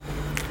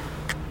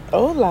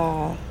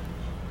Hola,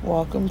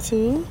 welcome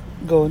to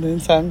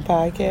Golden Tongue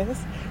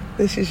Podcast.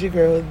 This is your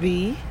girl,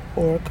 The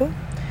Oracle,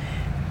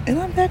 and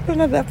I'm back with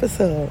another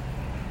episode.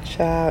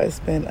 Child, it's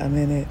been a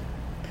minute.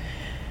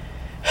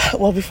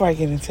 Well, before I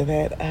get into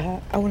that,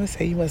 I want to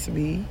say you must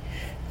be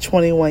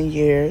 21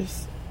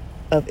 years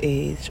of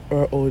age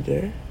or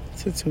older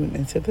to tune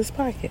into this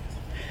podcast.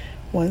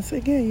 Once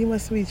again, you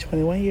must be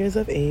 21 years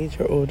of age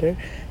or older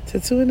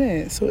to tune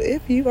in. So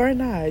if you are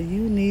not,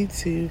 you need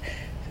to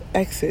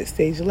exit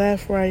stage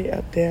left, right,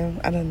 up, down,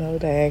 I don't know,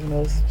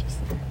 diagonals. Just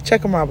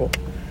check a marble.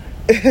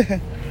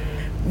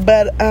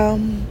 But,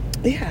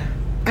 yeah,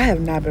 I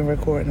have not been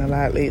recording a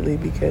lot lately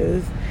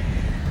because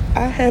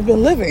I have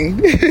been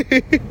living.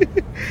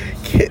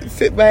 Can't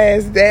sit my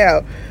ass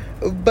down.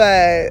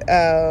 But,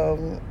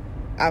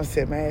 I'm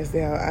sitting my ass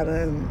down. I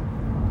done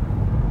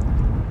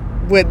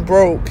went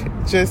broke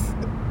just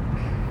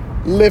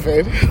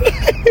living.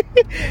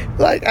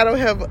 Like I don't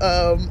have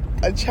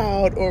a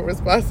child or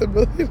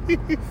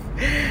responsibilities.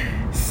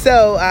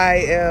 So I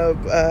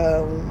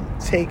am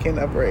taking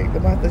a break. The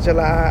month of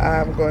July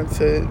I'm going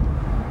to,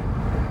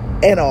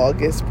 in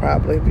August,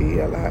 probably be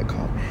a lot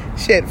calm.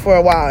 Shit, for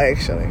a while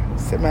actually.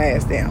 Sit my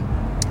ass down.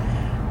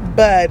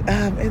 But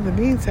in the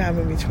meantime,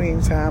 in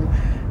between time,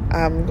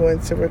 I'm going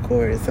to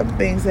record some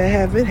things that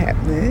have been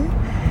happening.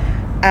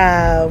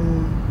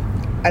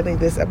 I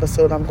think this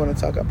episode I'm going to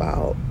talk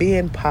about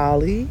being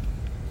poly,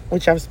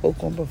 which I've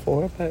spoken on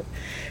before, but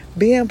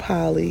being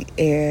poly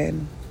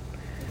and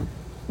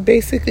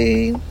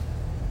basically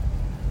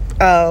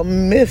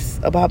myths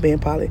about being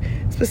poly,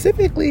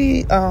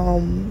 specifically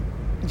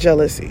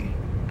jealousy.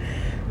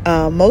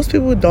 Most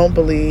people don't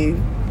believe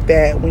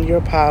that when you're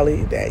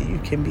poly that you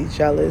can be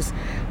jealous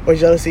or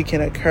jealousy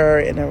can occur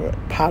in a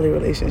poly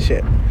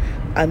relationship.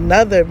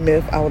 Another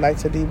myth I would like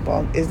to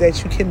debunk is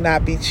that you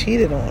cannot be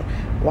cheated on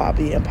while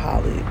being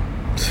poly.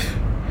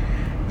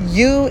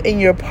 You and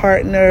your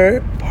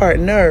partners,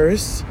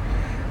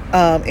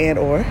 and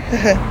or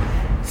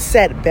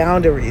set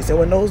boundaries. And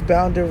when those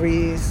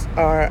boundaries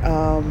are,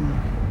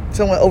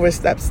 someone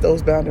oversteps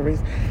those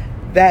boundaries,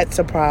 that's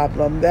a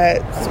problem.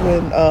 That's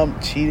when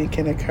cheating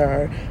can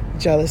occur,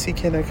 jealousy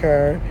can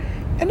occur,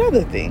 and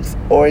other things.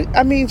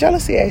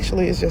 Jealousy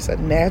actually is just a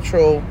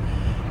natural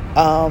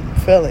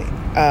feeling.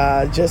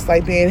 Just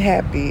like being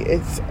happy,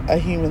 it's a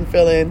human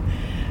feeling.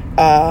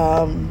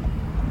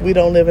 We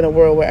don't live in a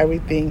world where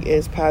everything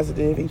is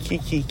positive and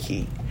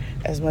kiki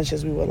as much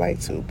as we would like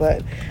to,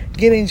 but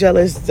getting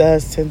jealous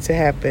does tend to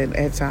happen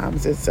at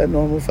times. It's a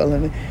normal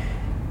feeling.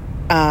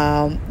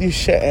 You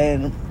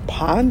shouldn't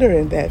ponder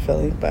in that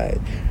feeling, but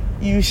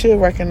you should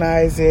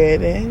recognize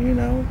it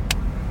and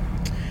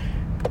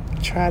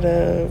try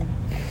to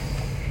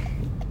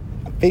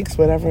fix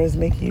whatever is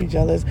making you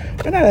jealous,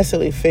 or not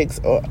necessarily fix,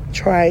 or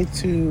try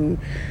to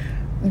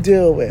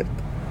deal with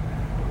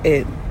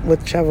it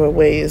whichever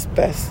way is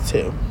best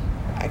to,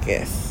 I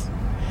guess.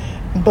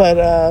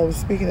 But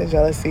speaking of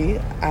jealousy,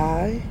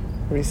 I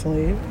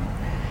recently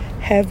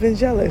have been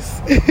jealous.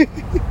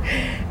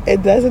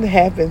 It doesn't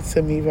happen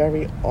to me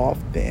very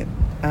often.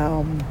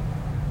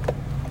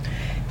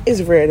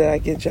 It's rare that I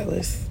get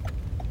jealous.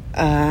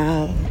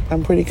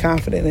 I'm pretty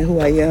confident in who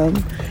I am,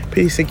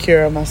 pretty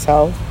secure in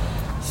myself,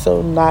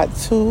 so not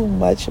too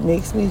much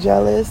makes me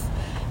jealous.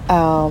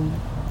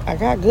 I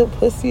got good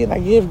pussy and I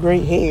give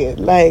great head.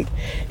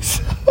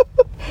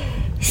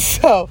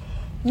 So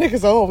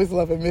niggas always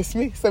love and miss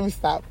me. So let me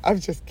stop. I'm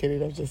just kidding.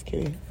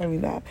 Let me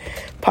not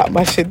pop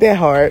my shit that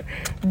hard.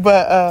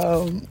 But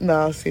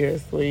no,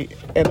 seriously,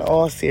 in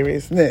all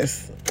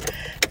seriousness,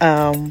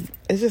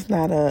 it's just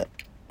not a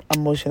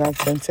emotion I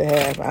tend to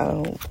have.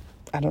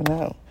 I don't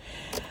know.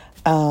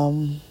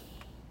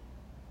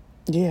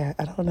 Yeah,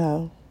 I don't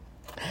know.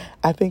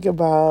 I think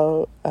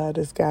about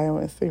this guy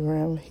on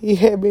Instagram. He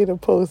had made a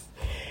post.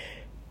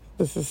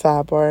 This is a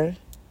sidebar.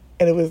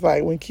 And it was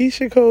like when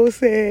Keisha Cole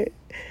said,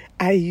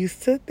 "I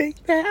used to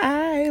think that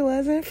I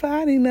wasn't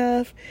fine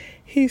enough."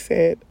 He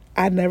said,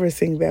 "I never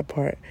sing that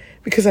part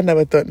because I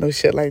never thought no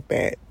shit like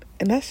that."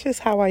 And that's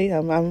just how I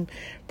am. I'm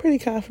pretty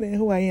confident in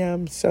who I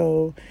am.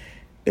 So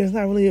there's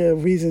not really a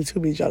reason to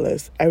be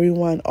jealous.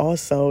 Everyone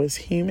also is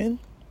human.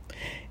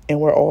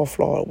 And we're all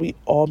flawed. We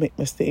all make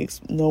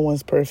mistakes. No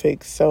one's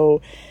perfect.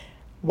 So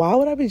why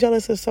would I be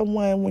jealous of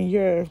someone when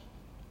you're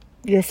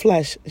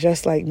flesh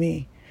just like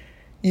me?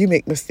 You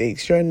make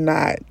mistakes. You're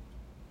not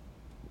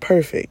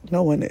perfect.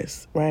 No one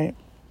is, right?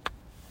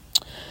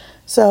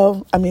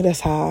 So, that's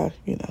how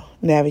I,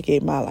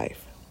 navigate my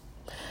life.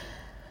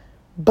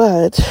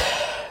 But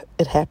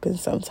it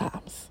happens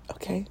sometimes,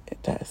 okay?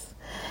 It does.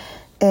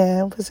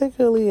 And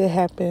particularly it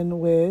happened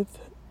with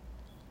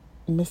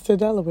Mr.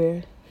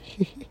 Delaware.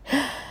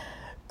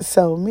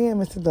 So me and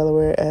Mr.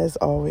 Delaware, as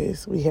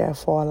always, we have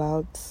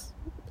fallouts.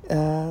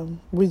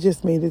 We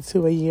just made it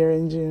to a year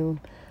in June.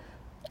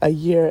 A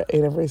year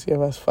anniversary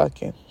of us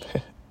fucking.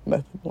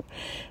 Nothing more.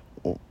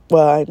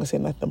 Well, I ain't gonna say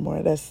nothing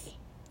more.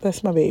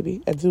 That's my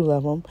baby. I do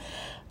love him.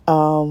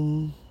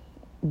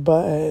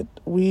 But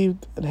we've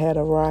had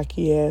a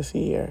rocky ass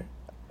year.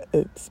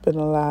 It's been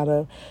a lot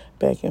of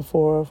back and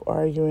forth,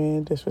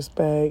 arguing,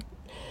 disrespect,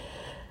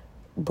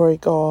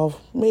 break off,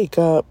 make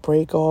up,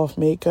 break off,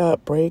 make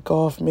up, break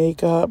off,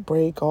 make up,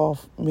 break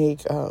off,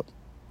 make up.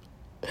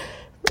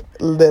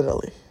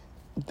 Literally,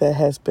 that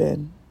has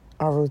been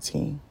our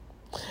routine.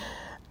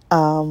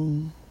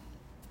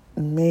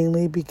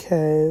 Mainly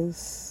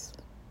because,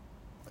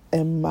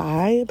 in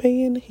my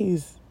opinion,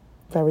 he's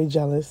very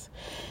jealous.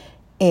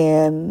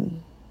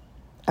 And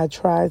I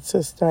tried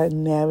to start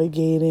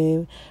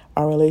navigating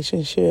our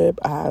relationship.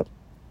 I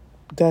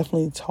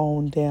definitely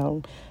toned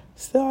down.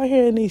 Still out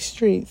here in these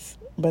streets,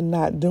 but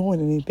not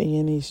doing anything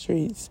in these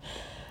streets.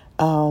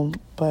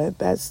 But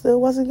that still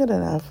wasn't good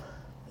enough.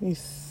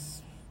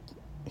 He's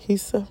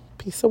a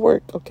piece of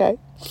work, okay?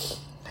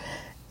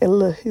 And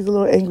look, he's a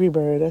little angry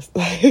bird.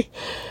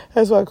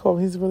 That's what I call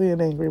him. He's really an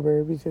angry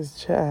bird because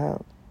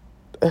child,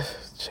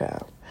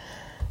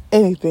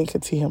 anything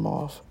could tee him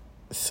off.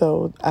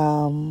 So,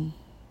 on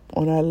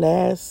our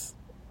last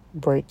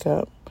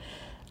breakup,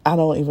 I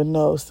don't even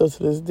know still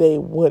to this day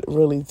what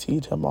really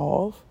teed him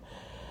off.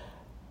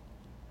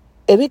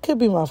 And it could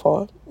be my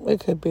fault.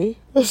 It could be.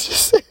 Let's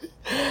just say.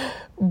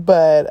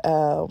 But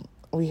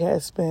we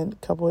had spent a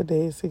couple of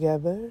days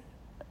together.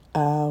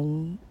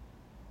 And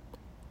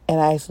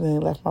I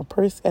accidentally left my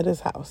purse at his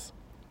house.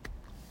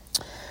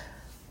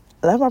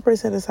 I left my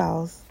purse at his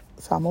house,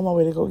 so I'm on my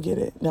way to go get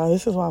it. Now,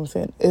 this is what I'm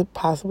saying. It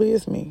possibly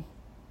is me.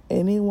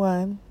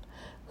 Anyone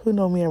who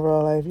know me in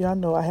real life, y'all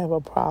know I have a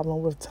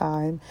problem with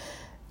time.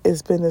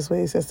 It's been this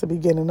way since the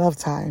beginning of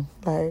time.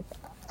 Like,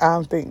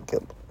 I'm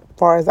thinking, as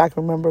far as I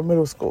can remember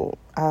middle school,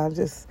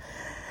 it's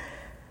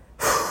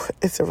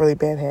a really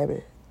bad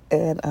habit.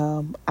 And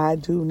I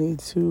do need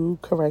to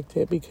correct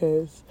it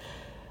because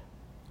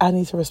I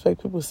need to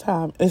respect people's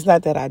time. It's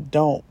not that I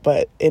don't,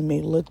 but it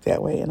may look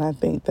that way. And I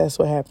think that's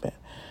what happened.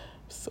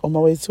 So on my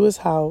way to his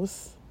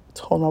house,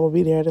 told him I would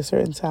be there at a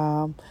certain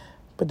time,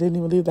 but didn't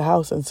even leave the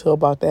house until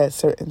about that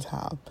certain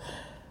time.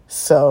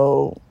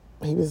 So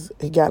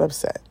he got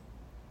upset,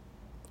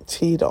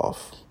 teed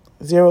off,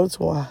 0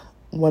 to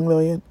 1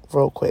 million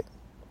real quick.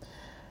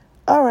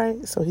 All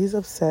right, so he's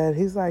upset.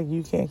 He's like,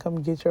 you can't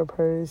come get your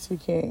purse. You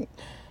can't.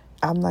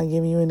 I'm not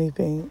giving you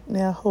anything.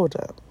 Now, hold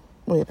up.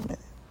 Wait a minute.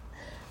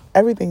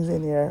 Everything's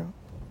in there.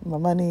 My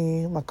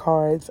money, my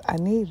cards. I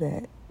need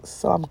that.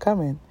 So I'm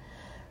coming,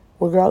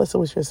 regardless of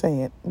what you're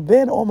saying.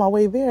 Then on my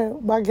way there,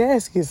 my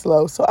gas gets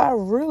low. So I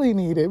really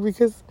need it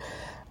because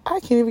I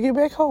can't even get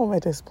back home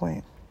at this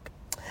point.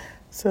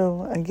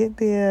 So I get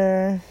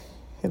there.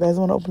 He doesn't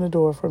want to open the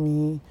door for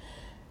me.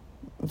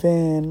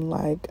 Then,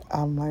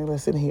 I'm like,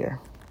 listen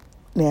here.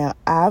 Now,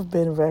 I've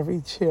been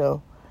very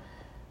chill.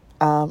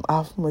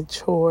 I've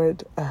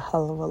matured a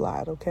hell of a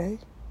lot, okay?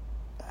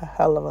 A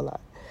hell of a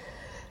lot.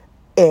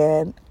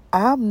 And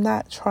I'm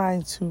not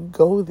trying to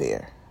go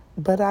there.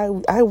 But I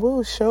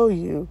will show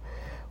you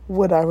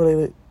what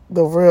the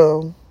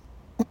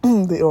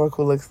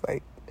Oracle looks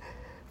like.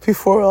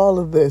 Before all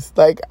of this,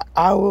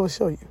 I will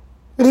show you.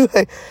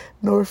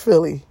 North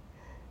Philly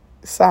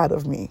side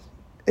of me.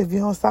 If you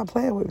don't stop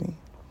playing with me.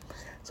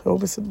 So he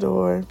opens the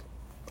door.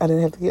 I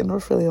didn't have to get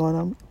North Philly on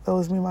him.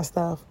 Throws me my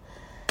stuff.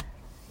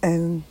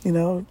 And,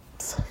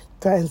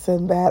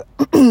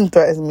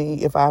 threatens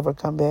me if I ever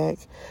come back.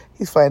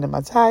 He's flattening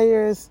my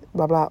tires.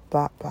 Blah, blah,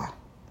 blah, blah.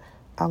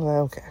 I'm like,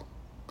 okay.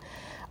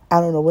 I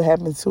don't know what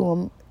happened to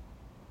him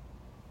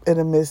in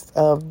the midst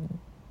of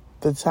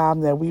the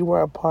time that we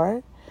were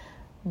apart.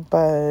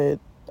 But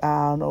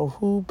I don't know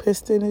who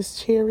pissed in his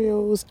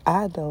Cheerios.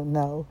 I don't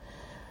know.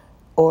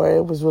 Or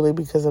it was really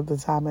because of the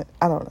time.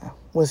 I don't know.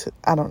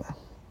 I don't know.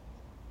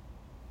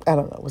 I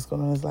don't know what's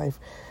going on in his life.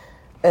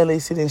 At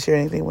least he didn't share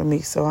anything with me.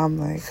 So I'm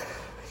like,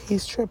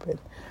 he's tripping.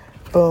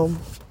 Boom.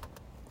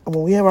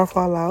 When we have our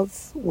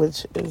fallouts,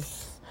 which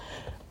is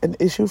an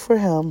issue for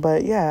him.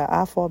 But yeah,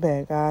 I fall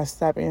back. I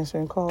stop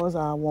answering calls.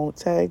 I won't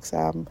text.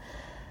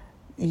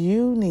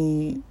 You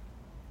need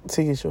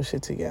to get your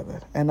shit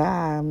together. And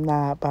I'm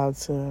not about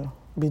to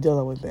be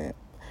dealing with that.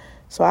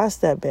 So I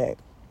step back.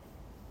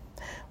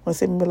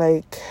 Once it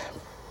be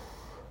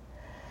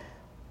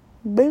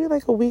maybe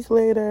a week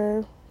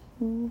later,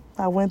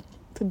 I went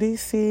to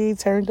D.C.,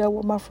 turned up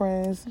with my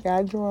friends,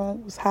 got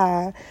drunk, was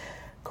high.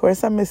 Of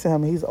course, I'm missing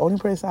him. He's the only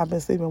person I've been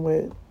sleeping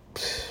with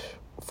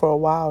for a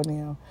while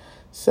now.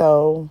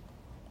 So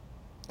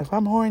if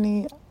I'm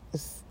horny,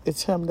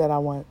 it's him that I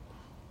want.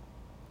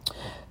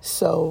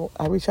 So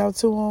I reach out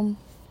to him.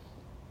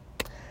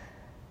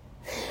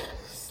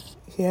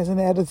 He has an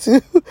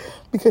attitude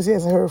because he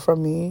hasn't heard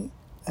from me.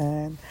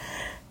 And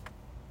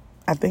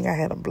I think I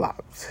had him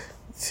blocked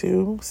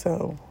too.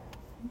 So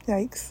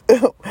yikes.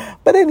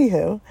 But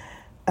anywho,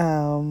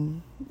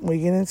 we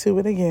get into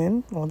it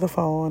again on the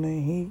phone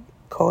and he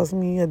calls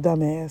me a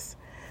dumbass.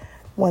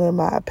 One of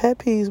my pet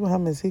peeves with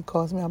him is he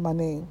calls me out my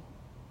name.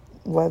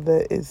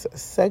 Whether it's a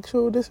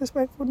sexual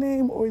disrespectful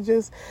name or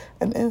just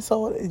an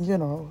insult in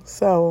general.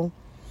 So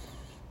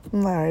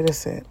I'm like, all right,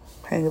 that's it.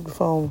 Hang up the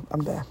phone.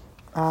 I'm done.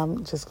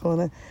 I'm just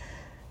going to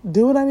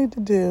do what I need to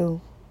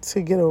do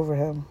to get over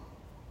him.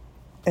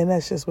 And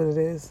that's just what it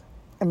is.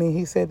 I mean,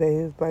 he said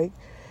that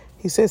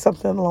he said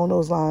something along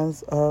those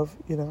lines of,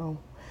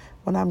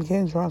 when I'm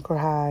getting drunk or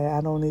high,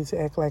 I don't need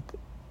to act like,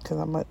 because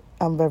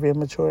I'm very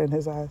immature in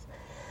his eyes,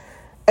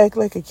 act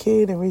like a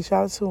kid and reach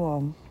out to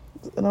him.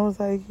 And I was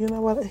like, you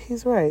know what?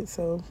 He's right.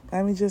 So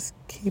let me just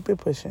keep it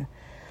pushing.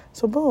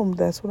 So boom,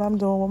 that's what I'm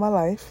doing with my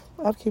life.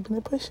 I'm keeping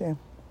it pushing.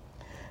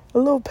 A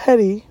little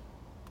petty,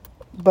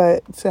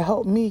 but to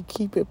help me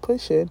keep it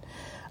pushing,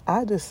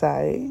 I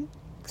decided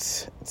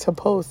to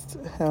post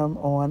him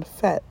on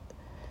Fat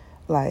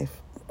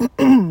Life.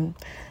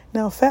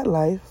 Now, Fat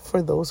Life,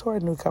 for those who are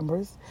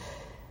newcomers,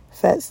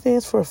 Fat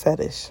stands for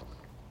fetish.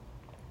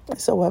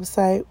 It's a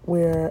website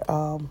where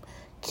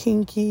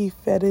kinky,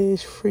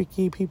 fetish,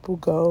 freaky people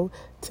go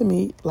to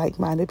meet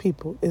like-minded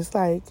people. It's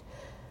like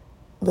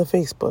the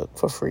Facebook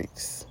for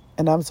freaks.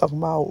 And I'm talking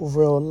about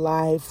real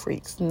live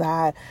freaks,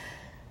 not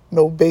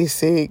no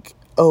basic,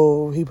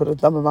 oh, he put a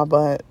thumb in my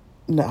butt.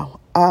 No,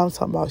 I'm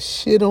talking about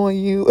shit on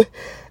you.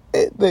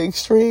 The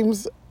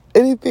extremes,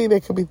 anything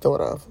that could be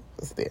thought of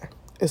is there.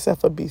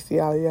 Except for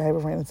bestiality. I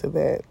haven't ran into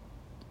that.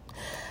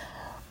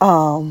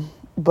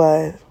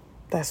 But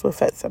that's what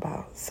FET's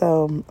about.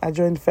 So I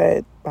joined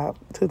FET about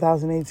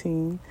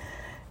 2018.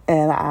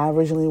 And I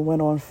originally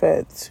went on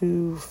FET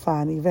to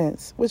find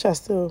events, which I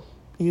still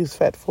use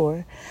FET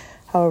for.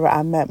 However,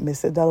 I met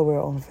Mr.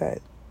 Delaware on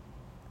FET.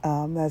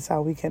 That's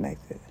how we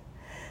connected.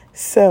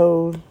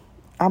 So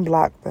I'm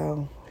blocked,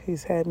 though.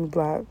 He's had me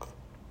blocked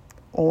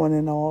on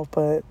and off,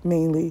 but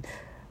mainly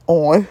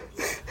on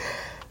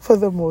for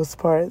the most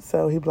part.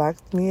 So he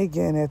blocked me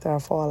again after our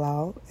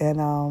fallout,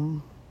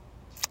 and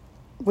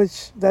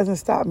which doesn't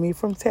stop me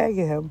from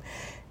tagging him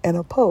in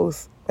a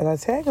post. And I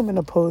tag him in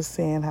a post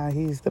saying how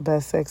he's the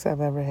best sex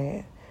I've ever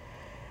had.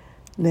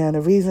 Now,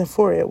 the reason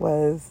for it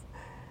was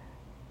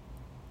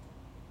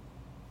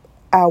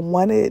I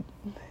wanted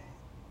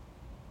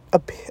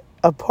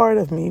a part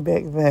of me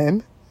back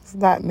then, it's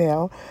not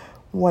now,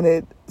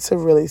 wanted to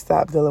really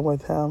stop dealing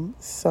with him.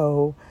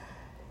 So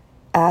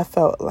I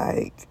felt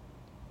like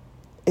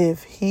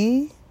if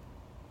he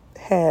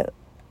had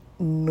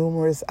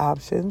numerous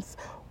options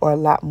or a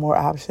lot more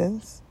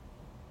options,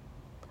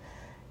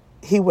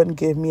 he wouldn't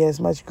give me as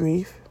much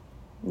grief,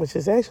 which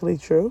is actually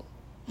true.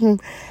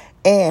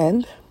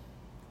 And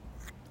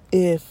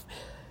if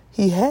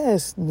he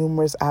has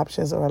numerous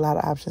options or a lot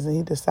of options and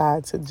he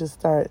decides to just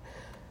start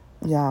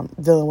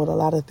dealing with a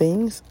lot of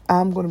things,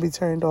 I'm going to be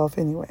turned off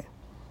anyway.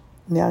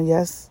 Now,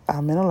 yes,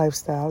 I'm in a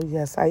lifestyle.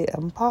 Yes, I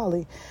am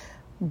poly.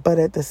 But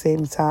at the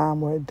same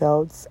time, we're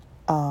adults.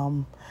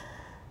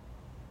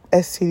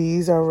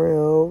 STDs are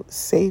real.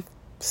 Safe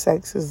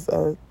sex is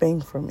a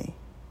thing for me.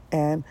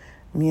 And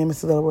me and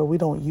Mr. Delaware, we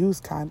don't use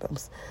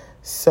condoms.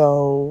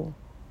 So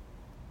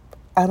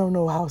I don't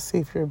know how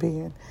safe you're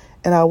being.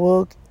 And I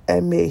will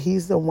admit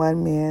he's the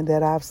one man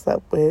that I've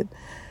slept with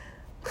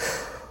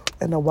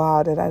in a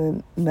while that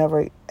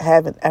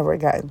haven't ever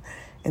gotten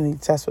any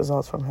test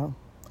results from him.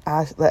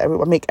 I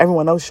make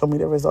everyone else show me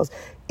the results,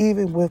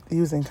 even with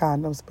using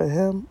condoms. But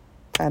him,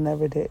 I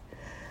never did.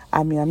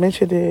 I mean, I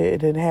mentioned it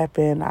didn't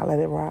happen. I let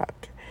it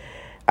rock.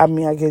 I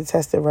mean, I get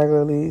tested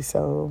regularly,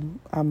 so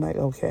I'm like,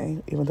 okay,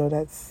 even though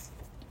that's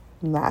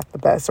not the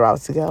best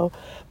route to go.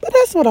 But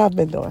that's what I've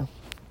been doing.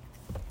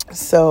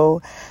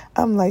 So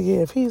I'm like, yeah,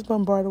 if he's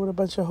bombarded with a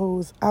bunch of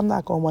hoes, I'm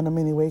not going to want him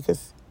anyway,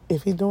 because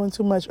if he's doing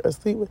too much or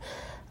sleep with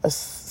a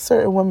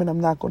certain woman, I'm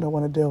not going to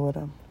want to deal with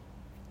him.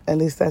 At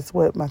least that's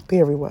what my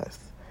theory was.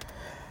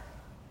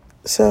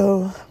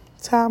 So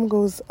time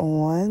goes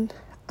on.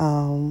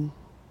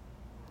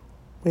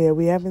 Yeah,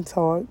 we haven't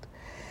talked.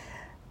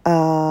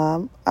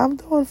 I'm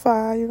doing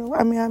fine,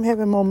 I mean, I'm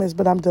having moments,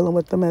 but I'm dealing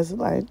with them as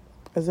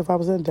if I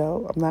was an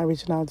adult. I'm not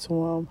reaching out to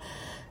him.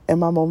 In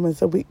my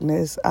moments of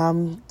weakness,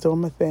 I'm doing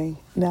my thing.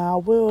 Now,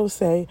 I will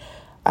say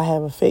I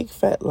have a fake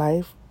Fat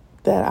Life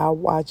that I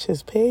watch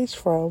his page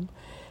from.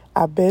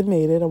 I've been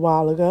made it a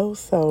while ago,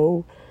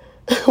 so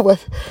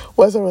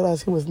wasn't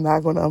realized he was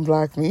not going to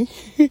unblock me.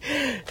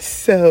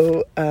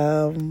 So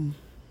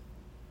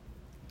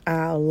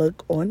I'll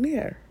look on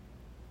there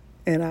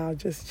and I'll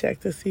just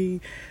check to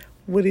see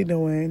what he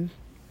doing,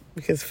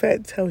 because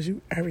Fat tells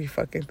you every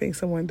fucking thing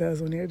someone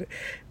does on there.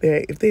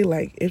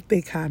 If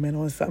they comment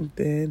on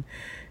something,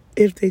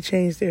 if they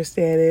change their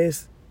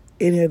status,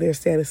 any of their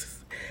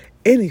statuses,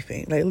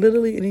 anything, like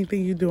literally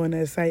anything you do on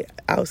that site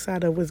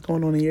outside of what's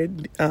going on in your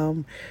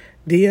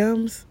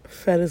DMs,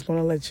 Fat is going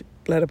to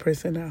let a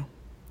person know.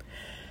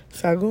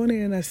 So I go in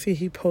there and I see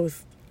he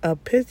posts a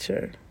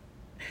picture.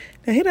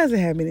 Now, he doesn't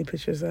have many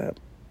pictures up.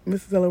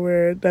 Mr.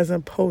 Delaware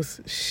doesn't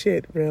post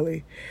shit,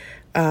 really.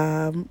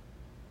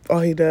 All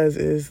he does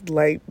is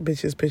like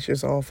bitches'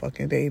 pictures all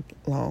fucking day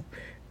long.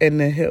 And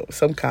then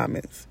some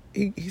comments.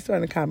 He's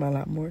starting to comment a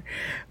lot more.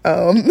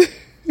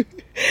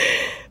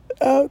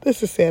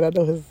 This is sad. I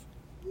know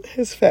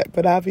his fat,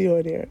 but I'll be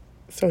on there.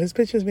 So his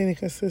pictures mainly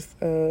consist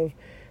of,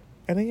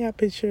 I think he got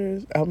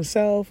pictures of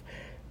himself,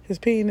 his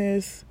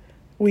penis,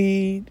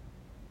 weed.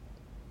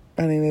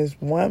 I mean, there's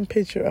one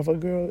picture of a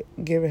girl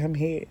giving him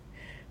head,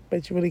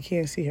 but you really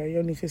can't see her. You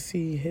only can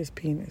see his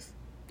penis,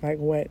 like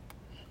wet.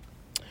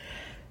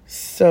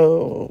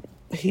 So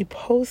he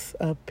posts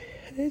a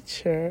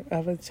picture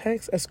of a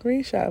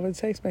screenshot of a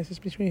text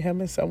message between him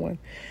and someone.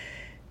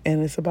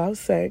 And it's about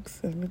sex.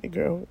 And the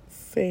girl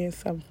saying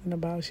something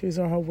about she was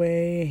on her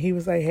way. And he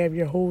was like, have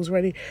your hoes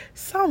ready.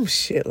 Some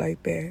shit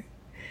like that.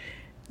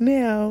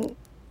 Now,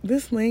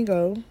 this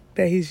lingo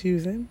that he's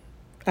using,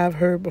 I've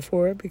heard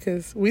before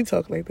because we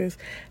talk like this.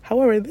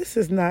 However, this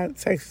is not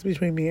sex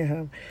between me and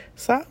him.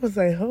 So I was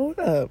like, hold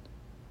up.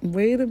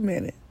 Wait a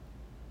minute.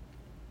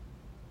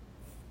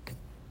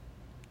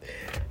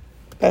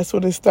 That's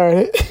when it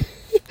started.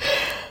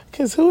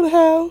 Because who the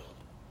hell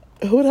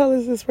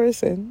is this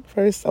person,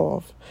 first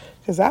off?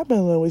 Because I've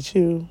been living with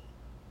you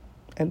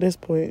at this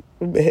point.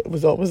 We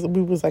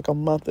was like a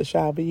month or shy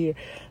of a year.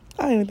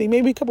 I don't even think,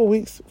 maybe a couple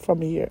weeks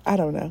from a year. I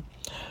don't know.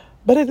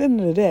 But at the end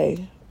of the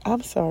day,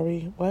 I'm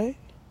sorry, what?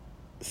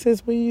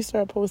 Since when you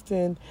start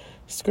posting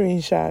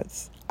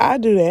screenshots, I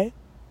do that.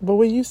 But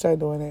when you start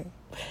doing that,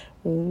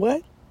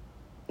 what?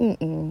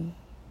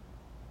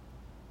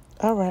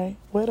 All right,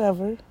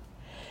 whatever.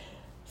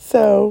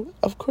 So,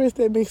 of course,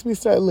 that makes me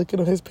start looking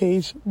on his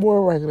page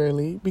more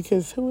regularly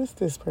because who is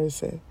this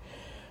person?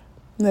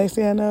 Next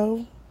thing I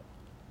know,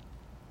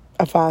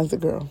 I find the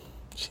girl.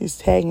 She's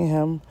tagging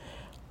him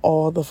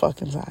all the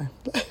fucking time.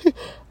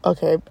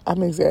 Okay,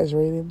 I'm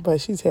exaggerating,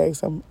 but she tags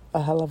him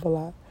a hell of a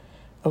lot.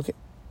 Okay,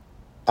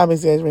 I'm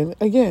exaggerating.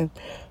 Again,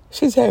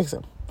 she tags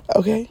him,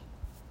 okay?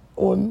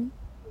 On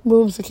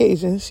numerous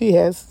occasions, she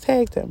has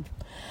tagged him.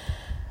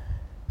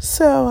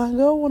 So I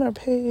go on her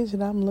page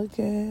and I'm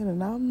looking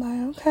and I'm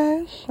like,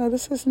 okay, well,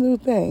 this is a new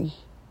thing.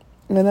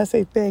 And when I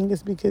say thing,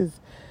 it's because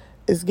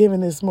it's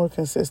giving this more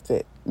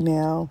consistent.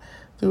 Now,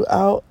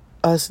 throughout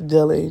us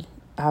dealing,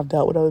 I've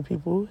dealt with other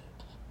people,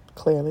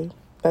 clearly.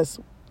 That's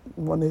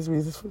one of his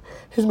reasons,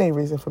 his main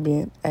reason for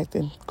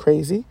acting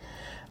crazy.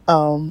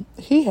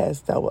 He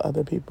has dealt with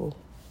other people.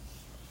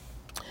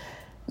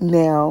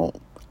 Now,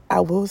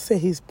 I will say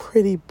he's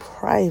pretty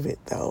private,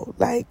 though.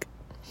 Like,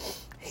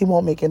 he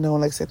won't make it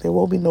known. Like I said, there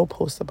will be no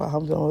post about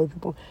him dealing with other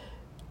people.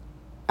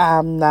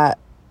 I'm not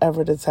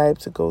ever the type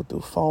to go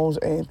through phones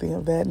or anything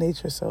of that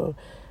nature, so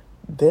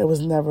there was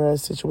never a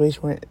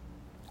situation where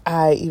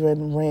I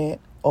even ran,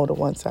 the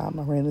one time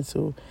I ran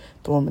into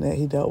the woman that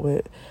he dealt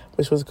with,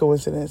 which was a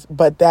coincidence.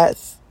 But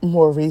that's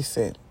more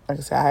recent. Like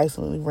I said, I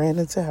accidentally ran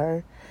into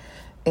her,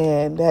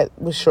 and that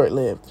was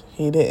short-lived.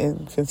 He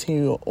didn't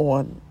continue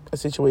on a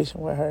situation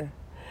with her.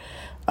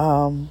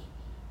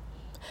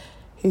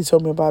 He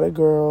told me about a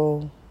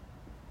girl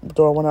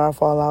during one of our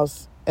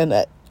fallouts.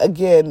 And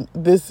again,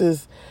 this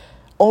is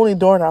only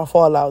during our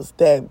fallouts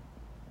that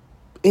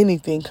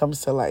anything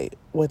comes to light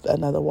with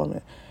another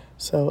woman.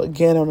 So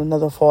again, on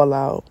another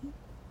fallout,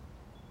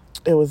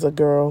 it was a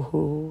girl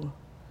who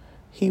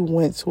he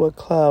went to a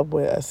club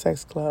with, a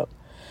sex club,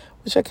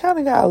 which I kind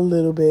of got a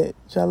little bit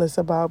jealous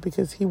about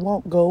because he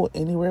won't go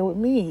anywhere with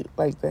me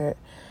like that.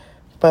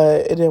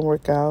 But it didn't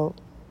work out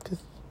because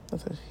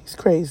he's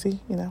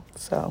crazy,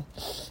 So,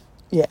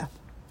 yeah.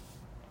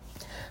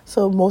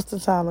 So most of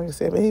the time, like I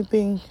said, if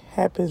anything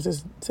happens,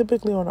 it's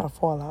typically on our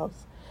fallouts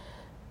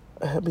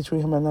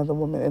between him and another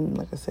woman. And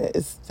like I said,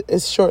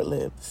 it's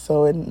short-lived,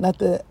 so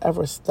nothing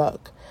ever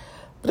stuck.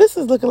 But this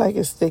is looking like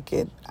it's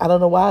sticking. I don't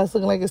know why it's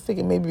looking like it's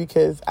sticking. Maybe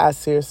because I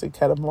seriously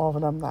cut him off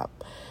and I'm not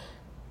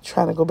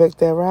trying to go back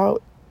that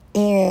route.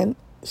 And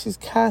she's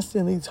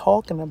constantly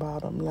talking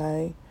about him,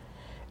 like,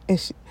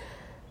 and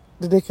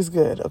the dick is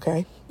good,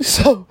 okay?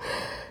 So,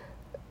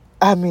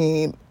 I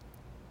mean,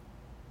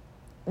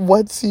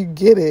 once you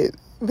get it,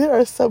 there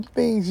are some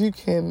things you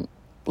can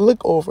look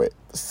over it,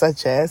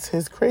 such as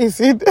his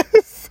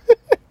craziness.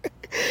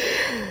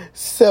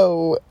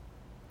 So,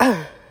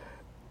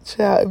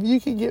 child, if you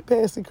can get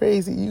past the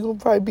crazy, you're going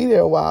to probably be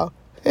there a while.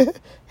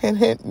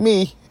 Hint,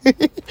 me.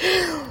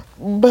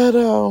 But,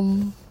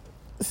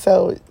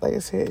 so, like I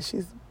said,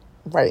 she's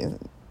writing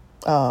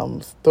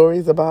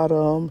stories about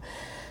him.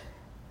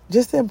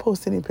 Just didn't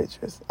post any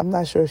pictures. I'm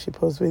not sure if she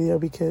posts video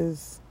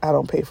because I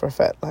don't pay for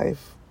Fat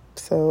Life.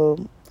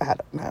 So, I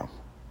don't know.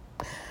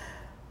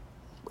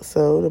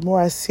 So, the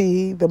more I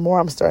see, the more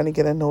I'm starting to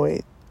get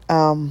annoyed.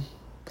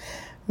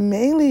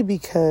 Mainly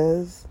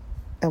because,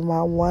 and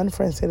my one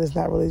friend said it's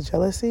not really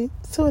jealousy.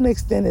 To an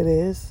extent it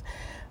is.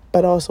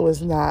 But also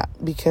it's not,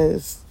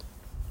 because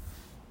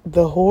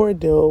the whole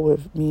deal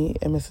with me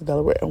and Mr.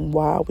 Delaware and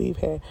why we've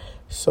had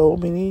so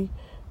many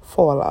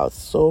fallouts,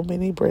 so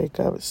many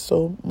breakups,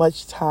 so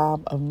much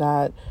time of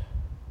not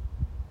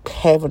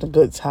having a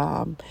good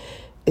time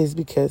is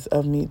because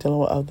of me dealing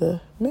with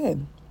other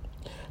men.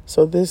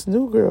 So this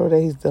new girl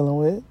that he's dealing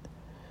with,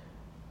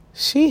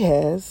 she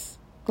has,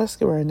 let's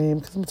give her a name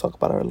because I'm going to talk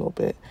about her a little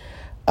bit.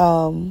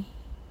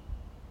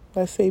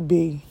 Let's say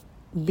B.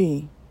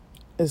 B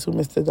is who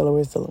Mr.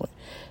 Delaware is dealing with.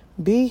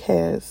 B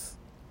has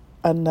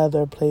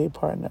another play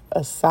partner,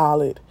 a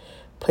solid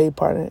play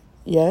partner.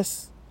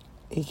 Yes,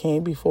 he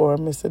came before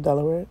Mr.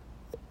 Delaware,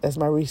 as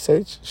my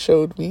research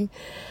showed me.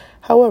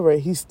 However,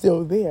 he's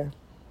still there.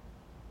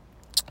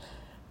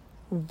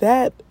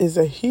 That is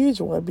a huge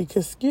one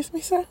because, excuse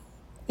me, sir,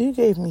 you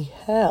gave me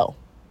hell.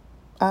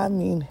 I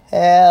mean,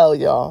 hell,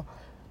 y'all.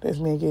 This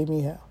man gave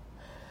me hell.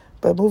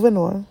 But moving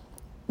on,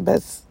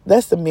 that's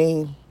the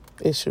main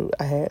issue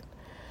I had.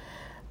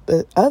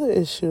 The other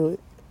issue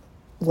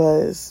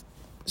was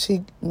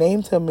she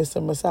named him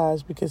Mr.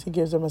 Massage because he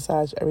gives her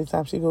massage every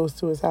time she goes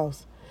to his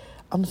house.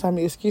 I'm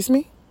sorry, excuse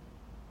me?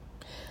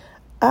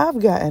 I've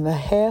gotten a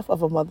half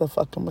of a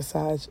motherfucking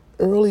massage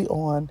early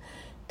on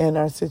in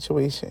our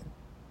situation.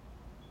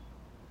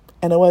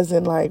 And it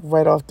wasn't like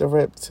right off the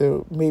rip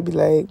to maybe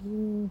like,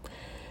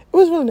 it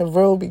was really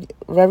the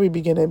very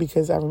beginning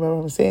because I remember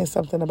him saying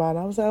something about it.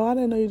 I was like, oh, I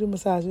didn't know you do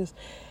massages.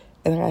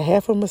 And I got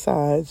half a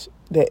massage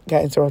that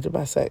got interrupted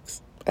by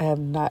sex. I have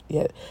not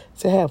yet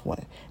to have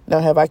one. Now,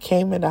 have I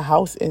came in the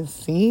house and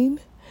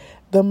seen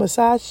the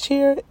massage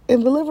chair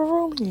in the living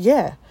room?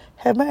 Yeah.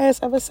 Have my ass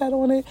ever sat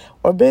on it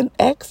or been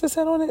asked to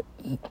sit on it?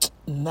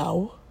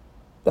 No.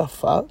 The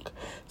fuck?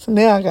 So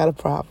now I got a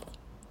problem.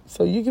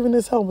 So you're giving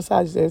this whole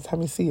massage every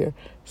time you see her.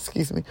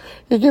 Excuse me.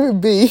 You're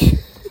giving B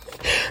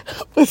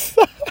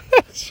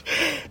massage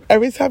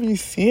every time you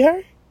see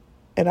her?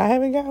 And I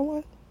haven't got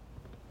one?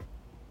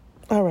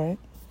 All right.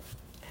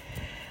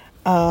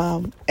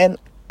 And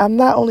I'm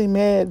not only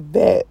mad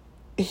that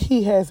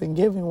he hasn't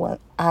given one.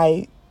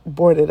 I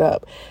brought it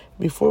up.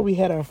 Before we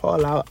had our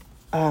fallout,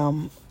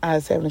 I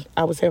was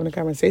having a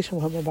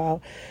conversation with him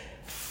about,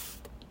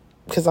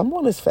 because I'm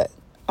on his FET.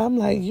 I'm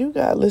like, you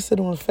got listed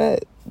on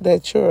FET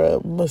that you're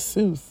a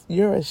masseuse,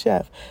 you're a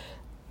chef.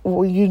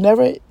 Well, you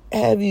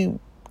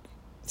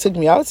took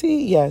me out to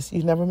eat? Yes.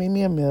 You never made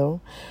me a meal.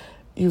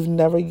 You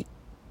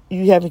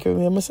haven't given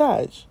me a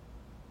massage.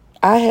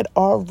 I had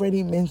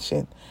already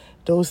mentioned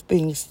those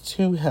things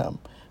to him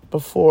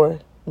before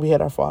we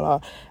had our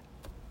fallout.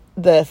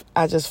 That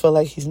I just feel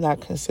like he's not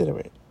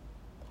considerate.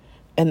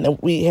 And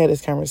we had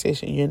this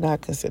conversation. You're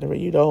not considerate.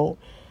 You don't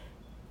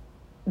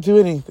do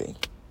anything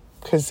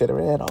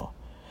considerate at all.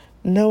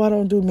 No, I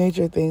don't do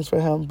major things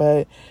for him,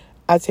 but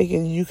I take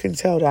it you can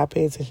tell that I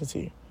pay attention to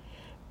you.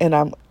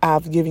 And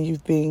I've given you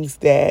things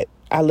that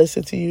I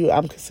listen to you.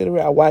 I'm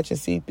considerate. I watch and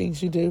see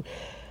things you do.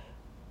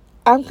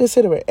 I'm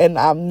considerate. And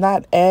I'm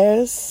not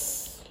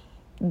as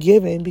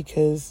giving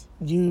because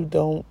you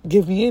don't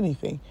give me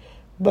anything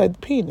but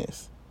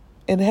penis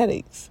and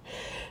headaches.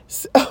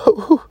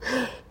 So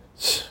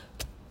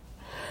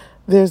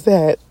there's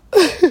that.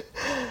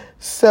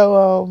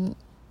 So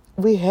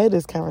we had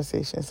this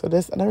conversation. So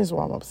that's another reason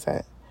why I'm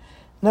upset.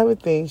 Another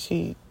thing,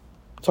 she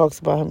talks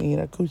about him eating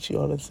a coochie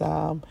all the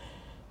time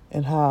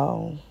and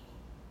how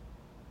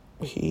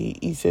he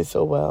eats it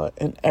so well.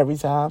 And every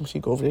time she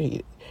go over there,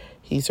 he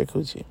eats her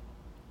coochie.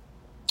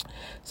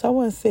 So I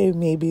want to say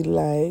maybe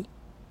like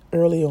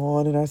early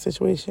on in our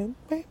situation,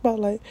 maybe about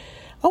like,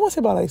 I want to say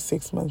about like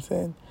 6 months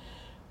in.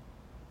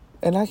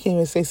 And I can't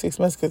even say 6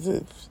 months because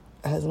it's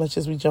as much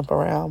as we jump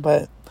around.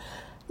 But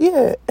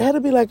yeah, it had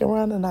to be like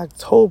around in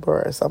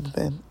October or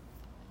something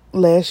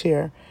last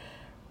year.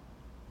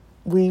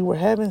 We were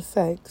having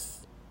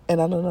sex,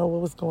 and I don't know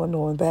what was going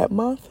on that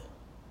month,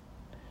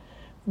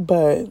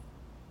 but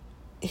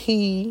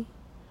he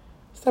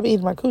stopped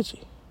eating my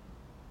coochie.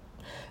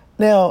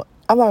 Now,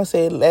 I'm not going to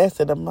say it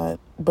lasted a month,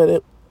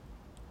 but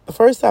the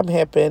first time it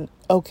happened,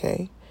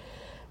 okay.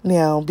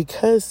 Now,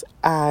 because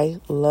I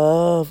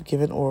love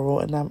giving oral,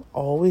 and I'm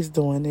always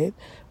doing it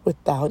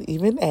without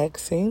even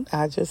asking,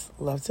 I just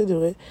love to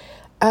do it.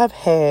 I've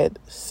had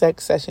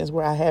sex sessions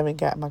where I haven't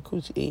got my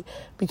coochie ate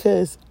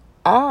because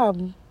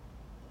I'm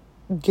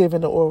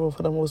giving the oral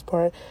for the most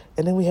part,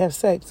 and then we have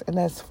sex, and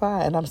that's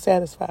fine, and I'm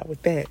satisfied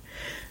with that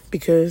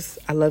because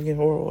I love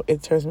giving oral.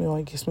 It turns me on,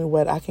 it gets me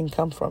wet, I can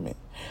come from it.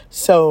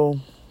 So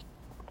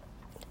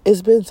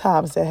it's been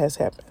times that has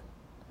happened,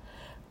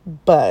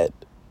 but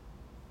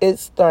it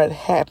started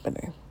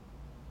happening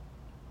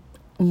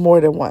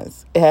more than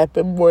once. It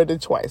happened more than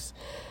twice.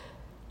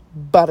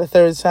 By the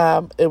third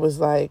time, it was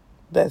like,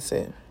 that's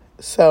it.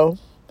 So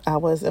I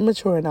was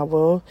immature, and I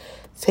will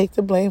take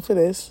the blame for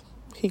this.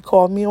 He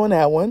called me on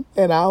that one,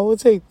 and I will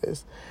take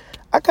this.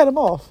 I cut him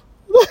off.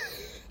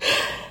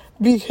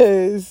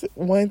 Because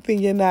one thing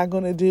you're not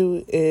going to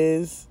do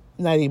is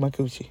not eat my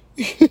coochie.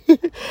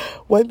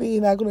 One thing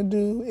you're not going to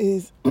do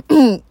is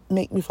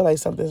make me feel like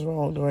something's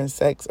wrong during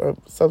sex or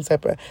some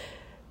type of...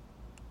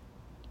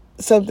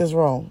 Something's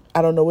wrong.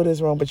 I don't know what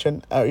is wrong, but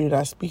you're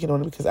not speaking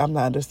on it because I'm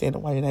not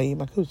understanding why you're not eating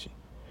my coochie.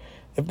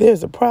 If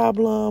there's a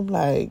problem,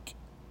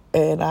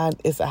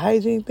 it's a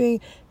hygiene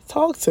thing,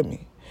 talk to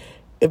me.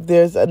 If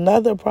there's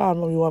another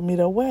problem you want me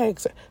to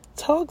wax,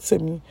 talk to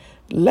me.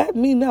 Let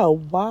me know.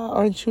 Why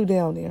aren't you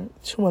down there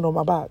chewing on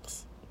my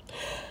box?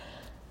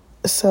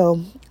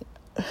 So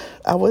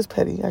I was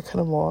petty. I cut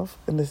him off,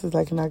 and this is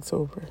like in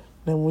October.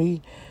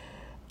 Then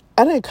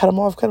I didn't cut him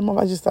off.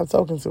 I just stopped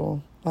talking to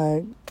him.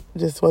 Like,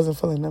 just wasn't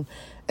feeling him.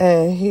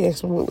 And he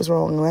asked me what was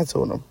wrong, and I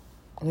told him.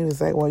 And he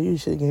was like, well, you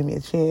should have given me a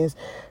chance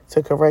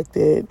to correct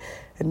it.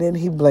 And then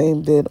he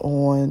blamed it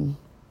on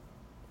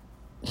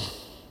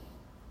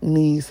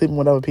me sleeping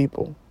with other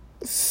people.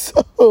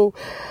 So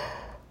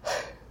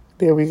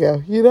there we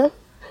go,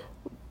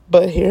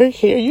 But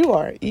here you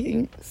are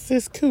eating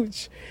sis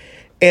cooch.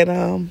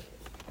 And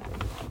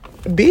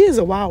B is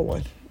a wild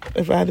one,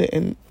 if I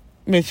didn't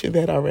mention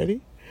that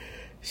already.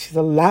 She's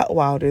a lot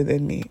wilder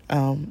than me.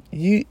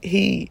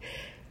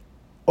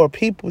 Or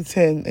people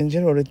tend in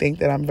general to think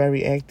that I'm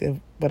very active,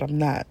 but I'm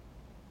not.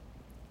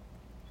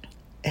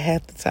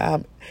 Half the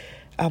time,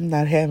 I'm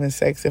not having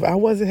sex. If I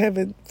wasn't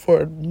having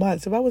for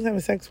months, if I wasn't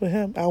having sex with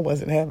him, I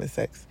wasn't having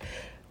sex.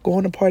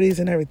 Going to parties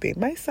and everything.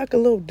 Might suck a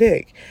little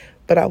dick,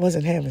 but I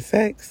wasn't having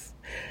sex.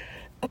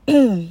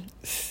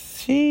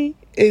 She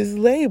is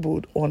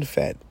labeled on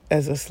Fed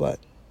as a slut.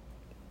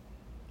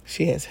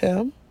 She has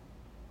him.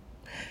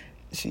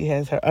 She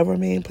has her other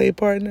main play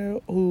partner,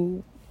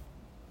 who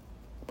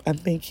I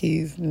think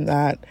he's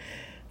not,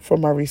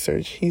 from my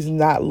research, he's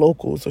not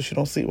local, so she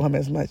don't sleep with him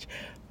as much.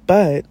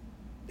 But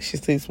she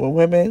sleeps with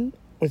women,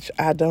 which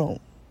I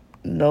don't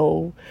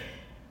know.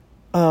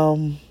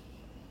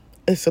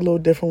 It's a little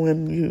different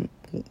when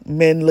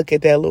men look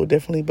at that a little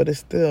differently, but it's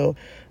still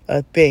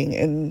a thing,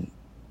 and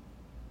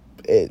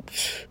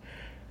it's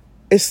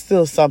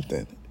still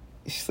something.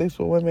 She sleeps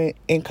with women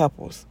in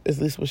couples, at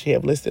least what she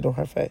have listed on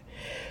her Fed.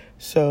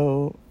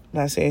 So,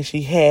 not saying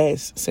she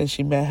has since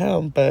she met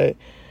him, but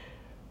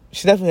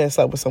she definitely has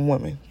slept with some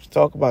women.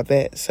 Talk about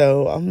that.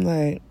 So, I'm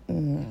like,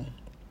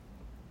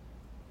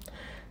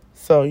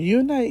 So,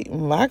 you not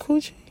my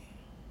coochie?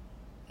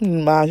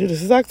 Mind you,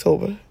 this is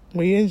October.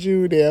 We in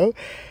June now.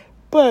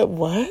 But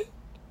what?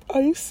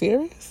 Are you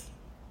serious?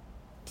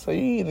 So,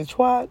 you eating a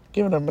twat,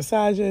 giving her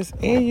massages,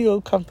 and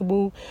you're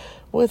comfortable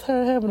with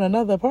her having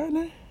another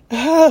partner?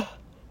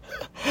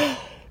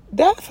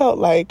 That felt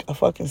like a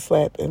fucking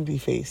slap in the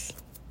face.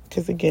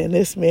 Because again,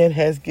 this man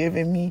has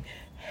given me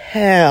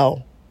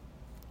hell.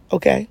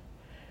 Okay?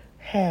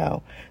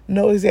 Hell.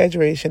 No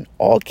exaggeration.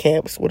 All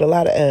caps with a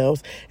lot of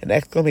L's and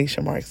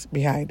exclamation marks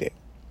behind it.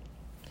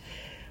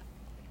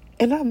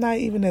 And I'm not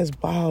even as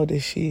wild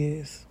as she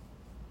is.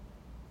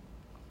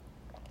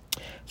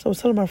 So I was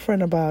telling my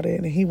friend about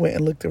it, and he went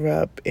and looked her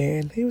up,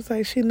 and he was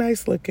like, she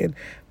nice looking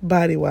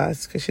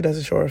body-wise because she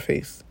doesn't show her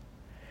face.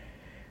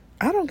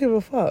 I don't give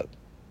a fuck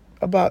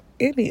about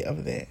any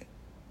of that.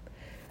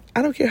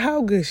 I don't care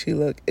how good she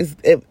look. If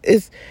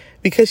it's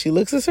because she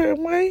looks a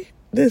certain way,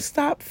 then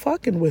stop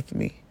fucking with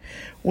me.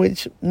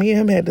 Which me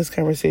and him had this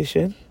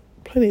conversation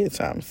plenty of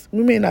times.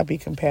 We may not be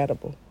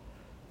compatible.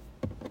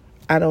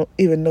 I don't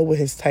even know what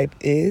his type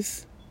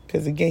is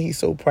because, again, he's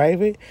so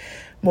private.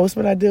 Most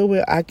men I deal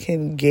with, I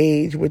can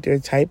gauge what their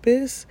type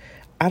is.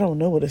 I don't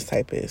know what his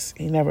type is.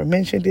 He never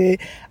mentioned it.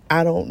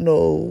 I don't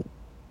know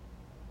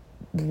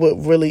what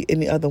really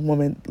any other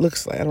woman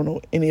looks like. I don't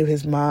know any of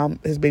his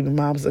baby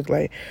moms look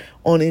like.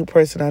 Only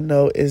person I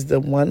know is the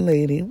one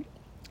lady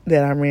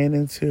that I ran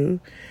into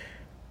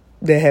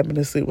that happened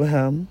to sleep with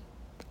him,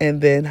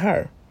 and then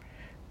her.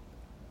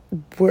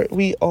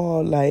 We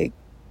all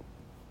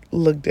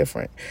look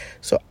different.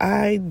 So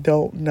I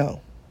don't know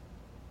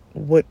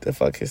what the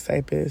fuck his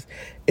type is,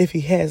 if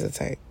he has a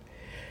type.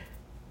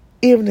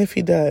 Even if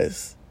he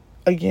does,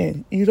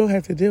 again, you don't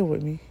have to deal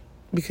with me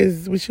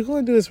because what you're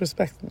going to do is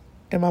respect me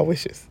and my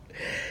wishes.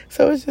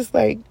 So it's just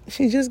like,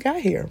 she just got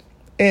here.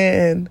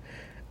 And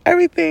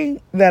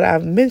everything that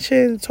I've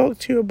mentioned,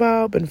 talked to you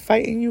about, been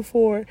fighting you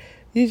for,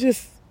 you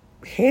just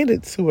hand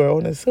it to her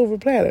on a silver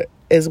platter,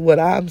 is what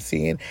I'm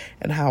seeing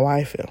and how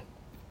I feel.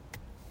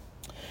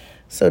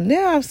 So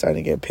now I'm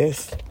starting to get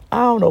pissed. I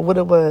don't know what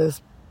it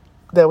was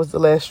that was the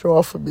last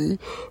straw for me,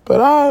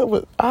 but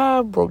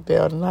I broke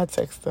down and I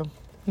texted him.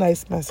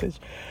 Nice message.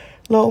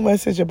 Long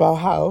message about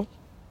how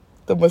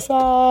the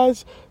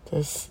massage,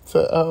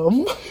 the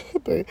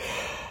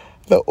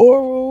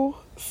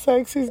oral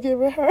sex he's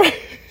giving her,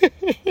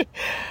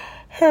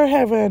 her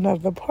having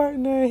another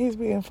partner, he's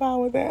being fine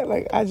with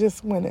that. I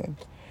just went in.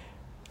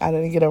 I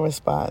didn't get a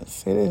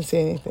response. He didn't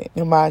say anything.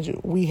 And mind you,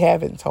 we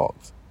haven't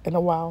talked in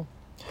a while.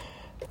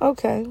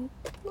 Okay.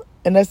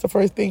 And that's the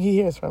first thing he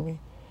hears from me.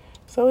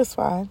 So it's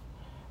fine.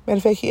 Matter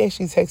of fact, he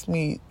actually texted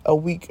me a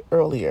week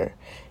earlier.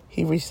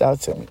 He reached out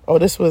to me.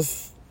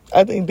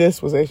 I think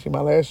this was actually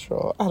my last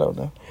straw. I don't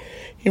know.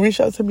 He reached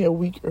out to me a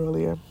week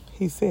earlier.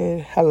 He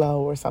said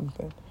hello or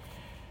something.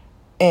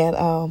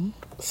 And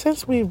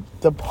since we've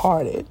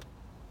departed,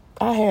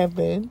 I have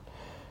been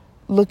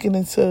looking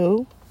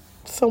into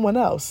someone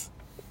else.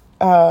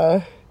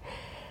 I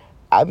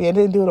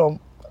didn't do it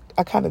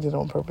I kind of did it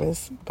on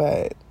purpose,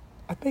 but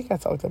I think I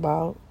talked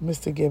about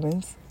Mr.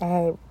 Givens.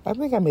 I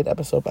think I made an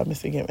episode about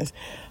Mr. Givens.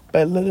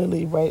 But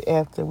literally right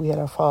after we had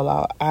our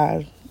fallout,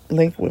 I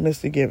linked with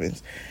Mr.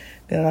 Givens.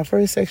 Now, our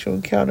first sexual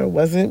encounter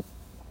wasn't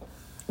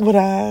what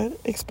I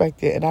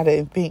expected, and I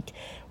didn't think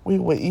we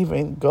would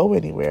even go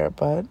anywhere.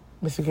 But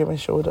Mr.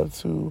 Givens showed up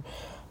to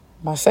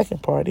my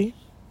second party,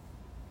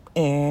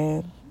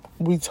 and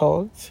we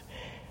talked,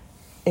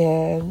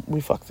 and we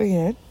fucked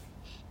again,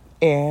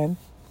 and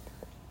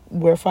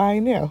we're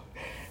fine now.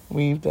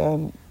 We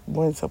done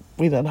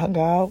hung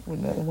out. We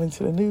done went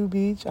to the new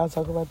beach. I'll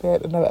talk about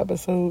that in another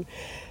episode.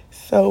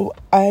 So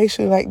I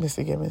actually like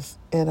Mr. Gibbons.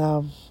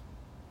 And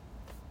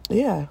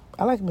yeah,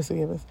 I like Mr.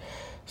 Gibbons.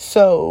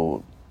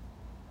 So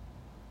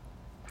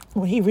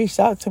when he reached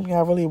out to me,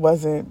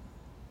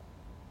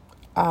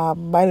 I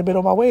might have been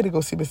on my way to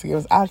go see Mr.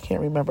 Gibbons. I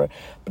can't remember.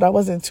 But I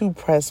wasn't too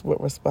pressed with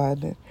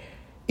responding.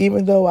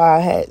 Even though I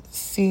had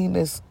seen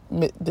this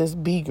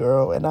B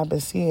girl and I've been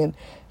seeing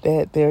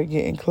that they're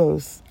getting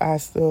close, I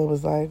still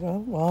was like,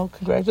 oh, well,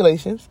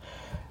 congratulations.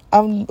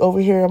 I'm over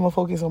here. I'm going to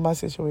focus on my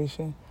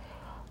situation.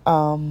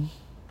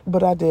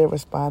 But I did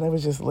respond. It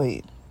was just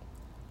late,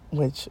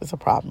 which is a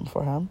problem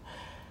for him.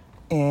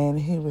 And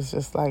he was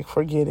just like,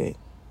 forget it.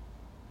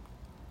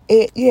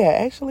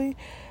 Actually.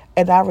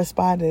 And I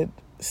responded.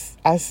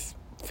 I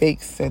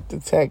fake sent the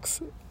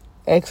text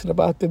asking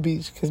about the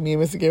beach because me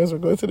and Mr. Gibbons were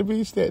going to the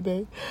beach that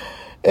day.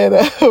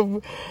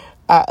 And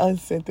I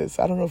unsent it.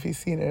 So I don't know if he's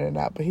seen it or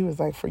not. But he was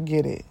like,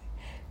 forget it.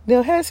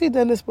 Now, has he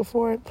done this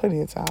before? Plenty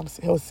of times.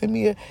 He'll send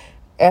me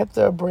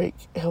after a break,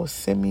 he'll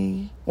send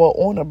me,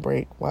 on a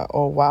break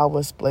while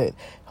we're split,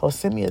 he'll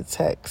send me a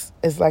text.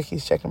 It's like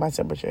he's checking my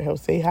temperature. He'll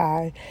say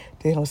hi,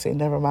 then he'll say,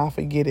 never mind,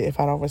 forget it if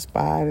I don't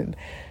respond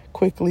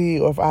quickly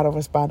or if I don't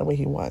respond the way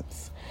he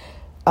wants.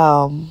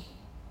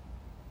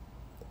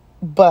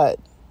 But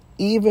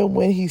even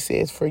when he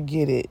says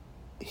forget it,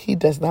 he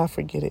does not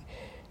forget it.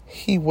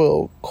 He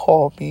will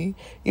call me.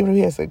 Even if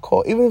he has to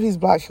call, even if he's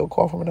blocked, he'll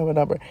call from another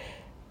number.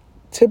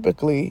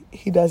 Typically,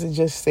 he doesn't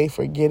just say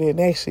forget it and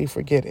actually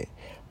forget it.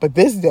 But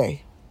this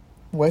day,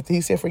 when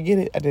he said forget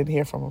it, I didn't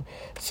hear from him.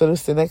 So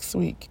this the next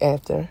week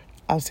after,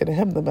 I'm sending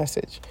him the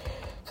message.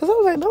 Because I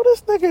was like, no,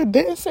 this nigga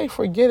didn't say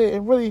forget it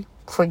and really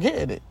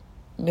forgetting it.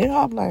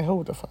 Now I'm like,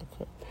 hold the fuck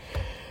up.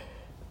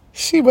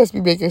 She must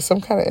be making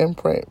some kind of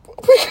imprint.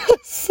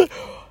 Because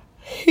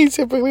he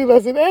typically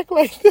doesn't act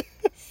like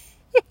this.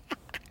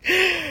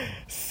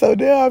 So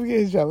now I'm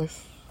getting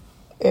jealous.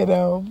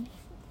 And,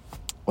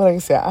 like I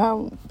said,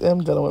 I'm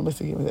dealing with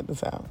Mr. Gibbons at the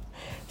time.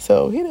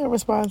 So he didn't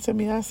respond to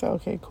me. I said,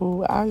 okay,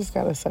 cool. I just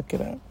got to suck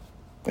it up.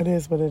 It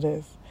is what it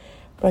is.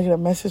 But I get a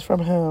message from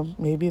him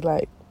maybe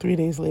like 3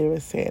 days later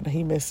saying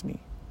he missed me.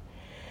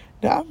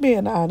 Now, I'm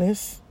being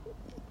honest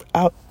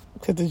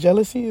because the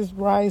jealousy is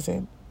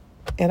rising.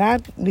 And I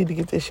need to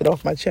get this shit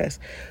off my chest.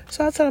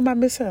 So I tell him I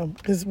miss him.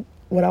 Because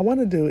what I want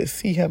to do is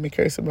see him and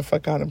curse him the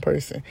fuck out in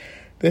person.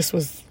 This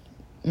was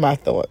my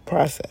thought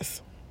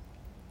process.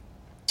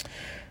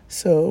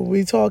 So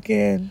we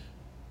talking,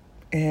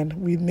 and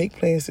we make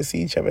plans to see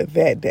each other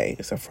that day.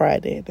 It's a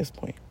Friday at this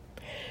point.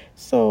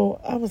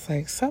 So I was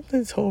like,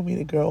 something told me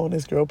to go on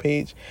this girl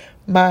page.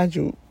 Mind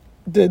you,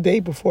 the day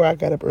before I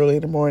got up early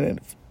in the morning,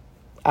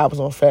 I was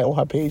on Fat on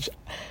her page.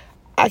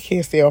 I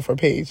can't stay off her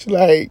page.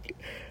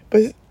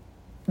 But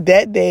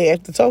that day,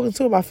 after talking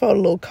to him, I felt a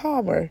little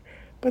calmer.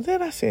 But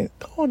then I said,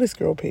 go on this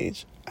girl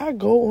page. I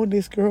go on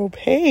this girl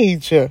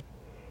page.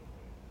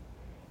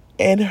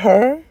 And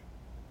her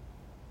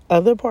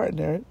other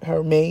partner,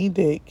 her main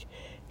dick,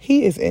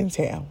 he is in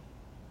town.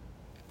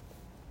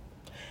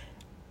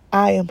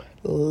 I am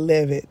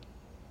livid.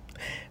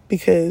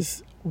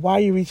 Because why are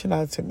you reaching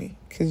out to me?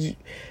 Because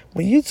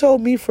when you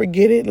told me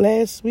forget it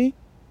last week,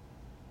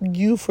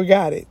 you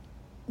forgot it.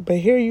 But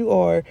here you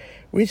are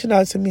reaching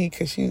out to me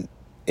because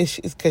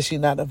she's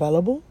not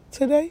available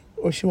today,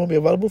 or she won't be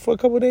available for a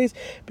couple of days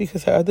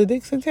because her other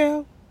dick's in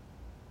town.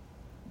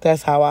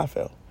 That's how I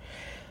feel.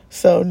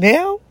 So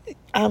now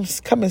I'm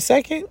coming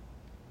second.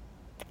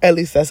 At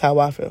least that's how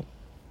I feel.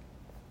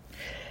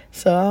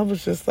 So I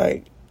was just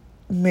like,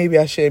 maybe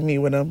I should meet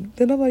with him.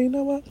 Then I'm like, you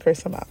know what?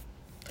 Curse him out.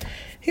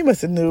 He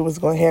must have knew it was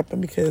going to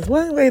happen because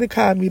one way to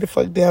calm me the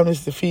fuck down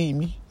is to feed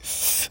me.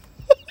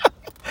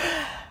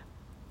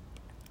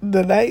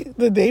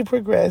 The day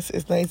progressed.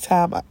 It's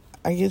nighttime.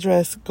 I get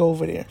dressed, go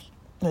over there.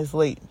 It's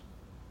late.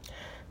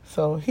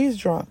 So he's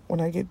drunk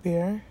when I get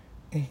there.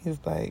 And he's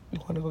like, you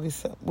want to go get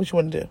something? What you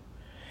want to do?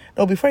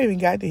 No, before I even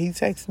got there, he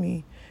texts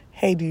me,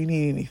 hey, do you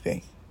need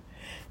anything?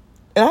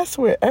 And I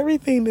swear,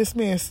 everything this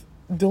man's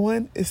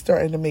doing is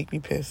starting to make me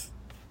pissed.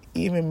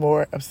 Even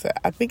more upset.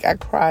 I think I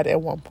cried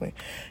at one point.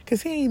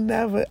 Because he ain't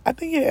never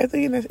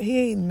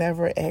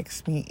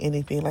asked me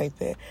anything like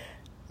that.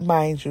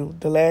 Mind you,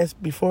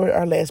 before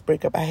our last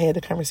breakup, I had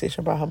a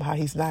conversation about him, how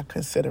he's not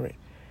considerate.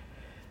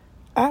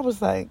 I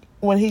was like,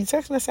 when he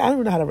texted me, I said, I don't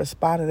even know how to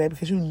respond to that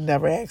because you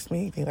never asked me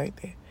anything like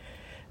that.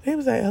 And he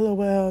was like,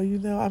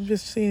 LOL, I'm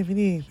just seeing if you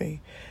need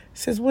anything.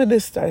 Since when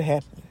this started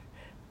happening?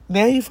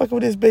 Now you fucking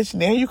with this bitch.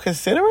 Now you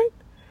consider it?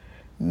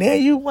 Now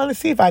you want to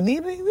see if I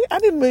need anything? I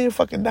need $1 million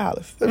fucking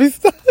dollars. I mean,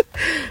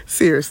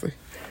 seriously.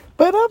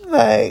 But I'm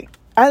like,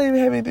 I didn't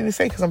even have anything to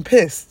say because I'm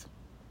pissed.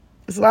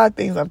 There's a lot of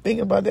things I'm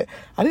thinking about that.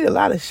 I need a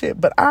lot of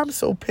shit, but I'm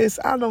so pissed.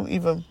 I'm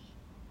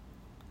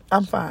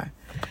fine.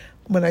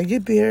 When I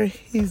get there,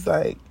 he's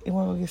like, you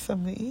want to go get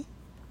something to eat?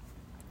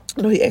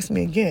 No, he asked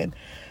me again.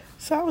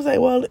 So I was like,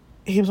 well,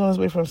 he was on his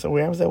way from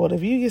somewhere. I was like, well,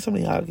 if you get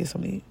something to eat, I'll get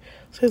something to eat.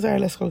 So he's like, all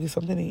right, let's go get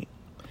something to eat.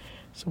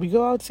 So we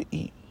go out to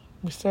eat.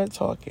 We start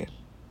talking.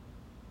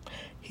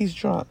 He's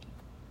drunk.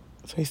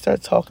 So he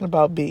starts talking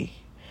about B.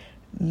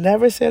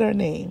 Never said her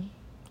name.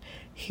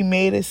 He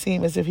made it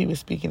seem as if he was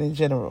speaking in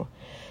general.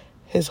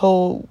 His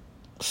whole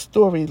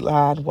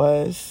storyline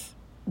was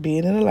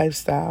being in a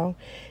lifestyle.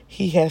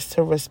 He has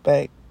to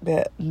respect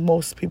that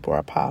most people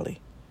are poly.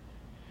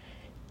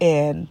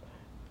 And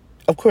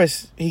of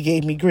course, he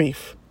gave me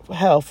grief,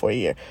 hell, for a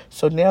year.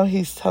 So now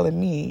he's telling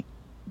me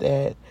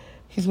that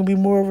he's going to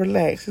be more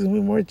relaxed. He's going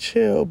to be more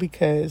chill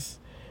because,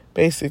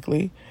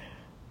 basically,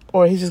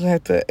 or he's just going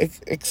to have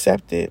to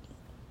accept it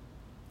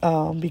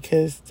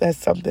because that's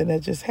something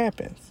that just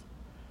happens.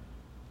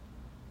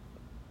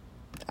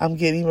 I'm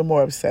getting even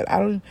more upset.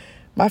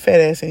 My fat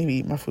ass ain't even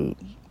eat my food.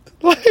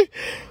 Like,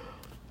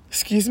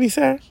 excuse me,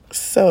 sir?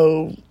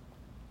 So,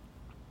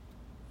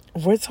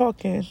 we're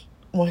talking,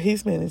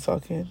 he's mainly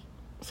talking.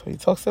 So he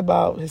talks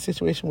about his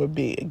situation with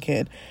B.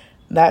 Again,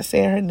 not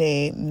saying her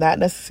name, not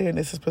necessarily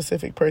this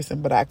specific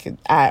person, but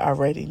I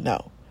already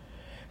know.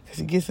 Because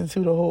he gets into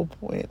the whole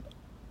point.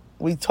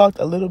 We talked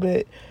a little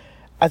bit.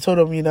 I told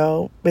him,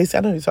 basically,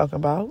 I know what you're talking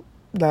about.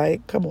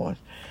 Like, come on.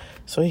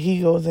 So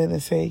he goes in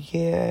and say,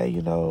 yeah,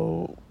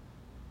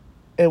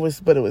 it was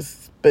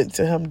spent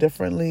to him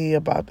differently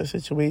about the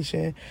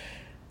situation.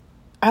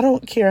 I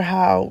don't care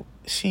how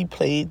she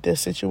played the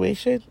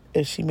situation,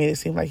 if she made it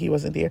seem like he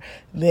wasn't there.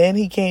 Then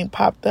he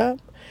popped up.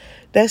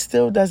 That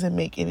still doesn't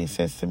make any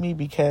sense to me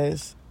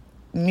because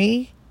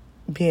me,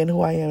 being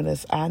who I am,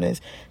 as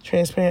honest,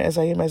 transparent as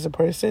I am as a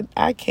person,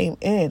 I came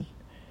in.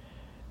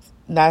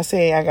 Not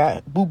saying I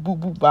got boop, boop,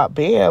 boop, bop,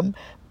 bam,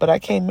 but I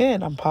came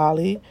in. I'm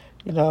poly,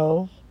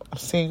 I'm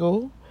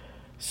single.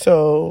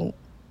 So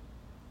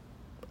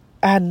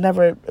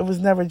it was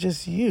never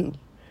just you.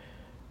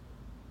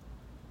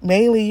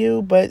 Mainly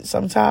you, but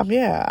sometimes,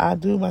 yeah, I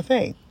do my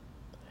thing.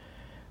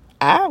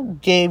 I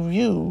gave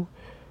you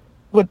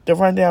with the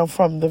rundown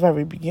from the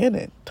very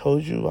beginning.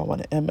 Told you I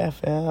want an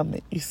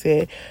MFM. You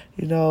said,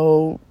 you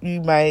don't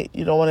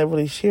want to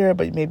really share,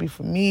 but maybe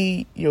for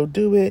me, you'll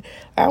do it.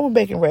 I went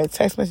back and read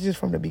text messages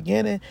from the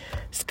beginning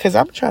because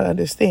I'm trying to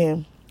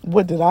understand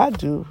what did I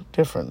do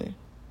differently.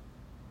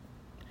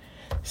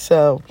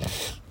 So,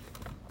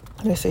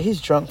 like I said, he's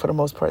drunk for the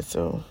most part,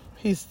 so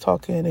he's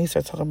talking, and he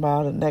starts talking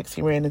about the next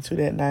he ran into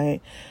that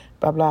night,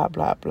 blah, blah,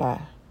 blah,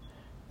 blah.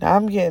 Now,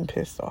 I'm getting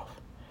pissed off.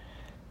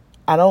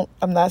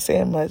 I'm not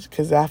saying much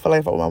because I feel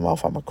like if I open my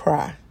mouth, I'm going to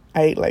cry.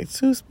 I ate like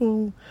 2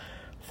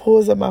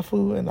 spoonfuls of my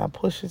food, and I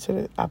push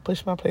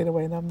my plate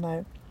away, and I'm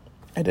like,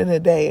 at the end of the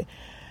day,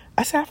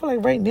 I said, I feel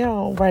like right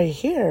now, right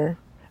here,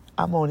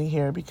 I'm only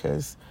here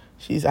because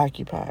she's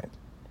occupied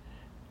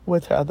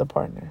with her other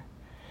partner.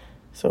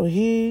 So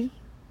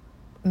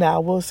now I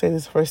will say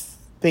this first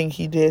thing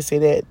he did say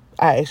that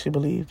I actually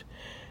believed.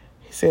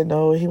 He said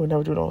no, he would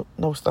never do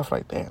no stuff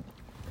like that.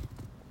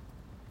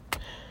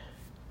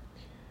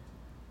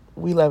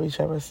 We love each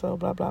other, so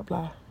blah, blah,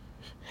 blah.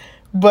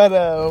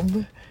 But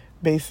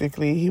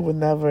basically, he would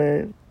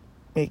never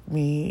make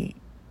me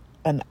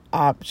an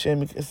option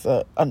because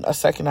a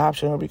second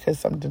option or because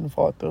something didn't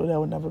fall through. That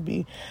would never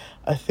be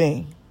a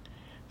thing.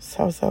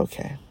 So I was like,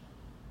 okay.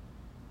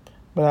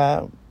 But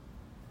I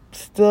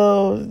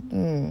still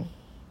didn't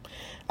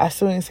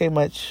say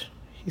much.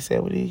 He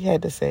said what he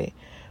had to say.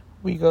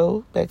 We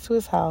go back to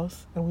his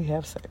house and we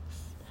have sex.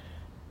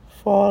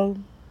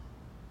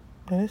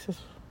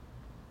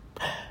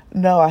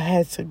 No, I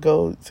had to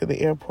go to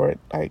the airport.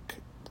 Like,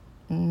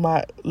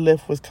 my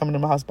Lyft was coming to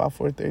my house about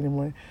 4:30 in the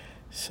morning.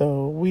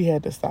 So we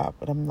had to stop.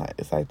 But I'm like,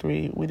 it's like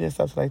 3. We didn't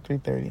stop till like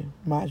 3:30.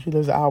 Mind you,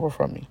 lives an hour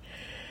from me.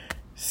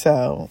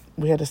 So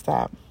we had to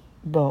stop.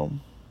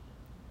 Boom.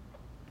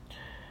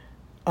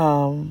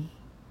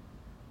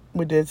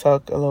 We did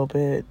talk a little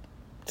bit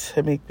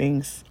to make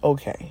things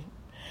okay.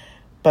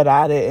 But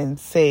I didn't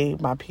say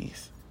my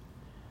piece.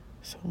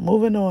 So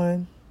moving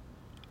on.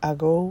 I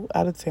go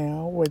out of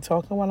town. We're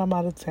talking while I'm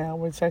out of town.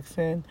 We're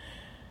texting.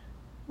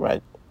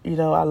 Right.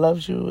 I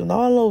love you and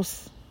all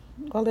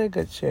that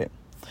good shit.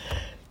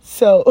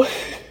 So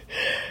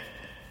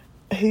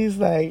he's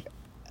like,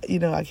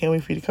 I can't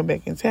wait for you to come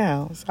back in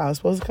town. So I was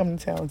supposed to come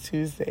to town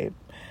Tuesday,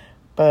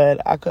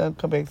 but I couldn't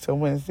come back till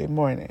Wednesday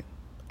morning.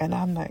 And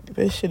I'm like,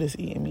 this shit is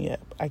eating me up.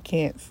 I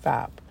can't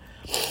stop.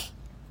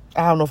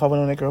 I don't know if I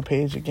went on that girl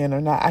page again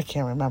or not. I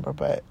can't remember,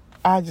 but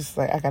I just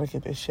I got to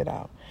get this shit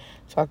out.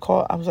 So I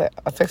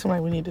texted him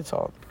like, we need to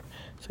talk.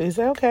 So he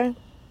said, okay.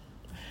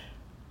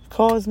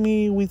 Calls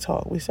me, we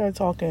talk. We start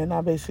talking, and I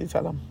basically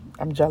tell him,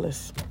 I'm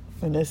jealous,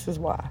 and this is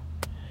why.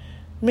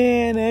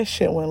 Man, that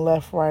shit went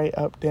left, right,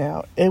 up,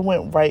 down. It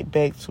went right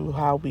back to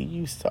how we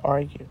used to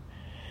argue.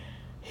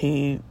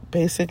 He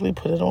basically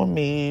put it on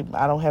me.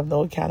 I don't have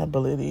no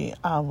accountability.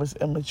 I was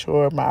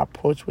immature, my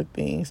approach with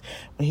things.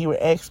 When he would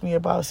ask me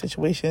about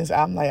situations,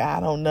 I'm like, I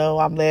don't know.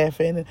 I'm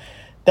laughing.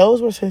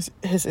 Those were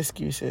his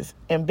excuses.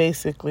 And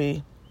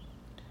basically,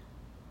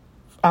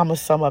 I'm going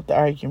to sum up the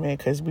argument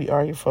because we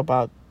argued for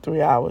about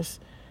 3 hours.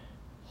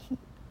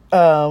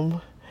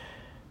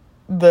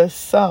 The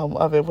sum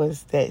of it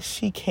was that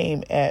she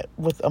came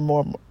with a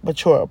more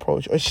mature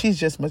approach. Or she's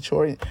just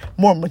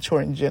more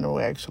mature in general,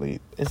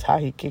 actually, is how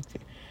he kicked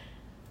it.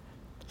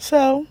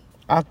 So,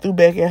 I threw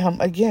back at him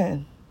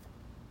again.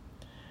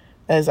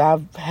 As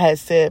I've had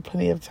said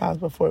plenty of times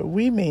before,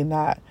 we may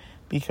not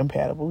be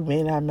compatible. We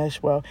may not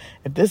mesh well.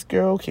 If this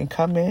girl can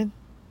come in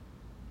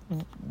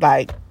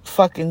like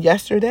fucking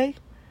yesterday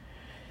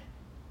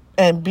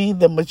and be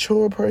the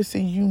mature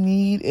person you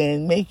need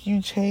and make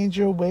you change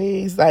your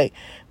ways. Like,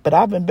 but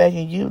I've been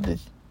begging you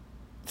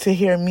to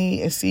hear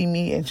me and see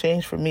me and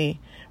change for me.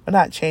 Well,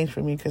 not change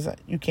for me, because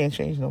you can't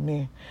change no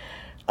man.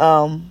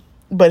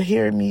 But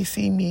hear me,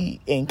 see me,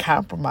 and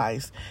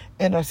compromise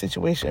in our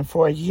situation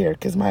for a year.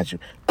 Because mind you,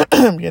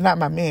 you're not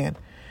my man.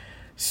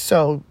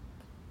 So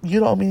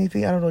you don't owe me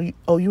anything. I don't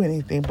owe you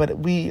anything. But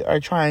we are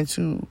trying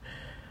to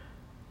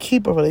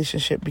keep a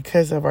relationship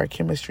because of our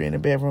chemistry in the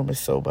bedroom is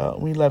so well.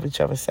 We love each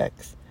other's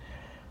sex.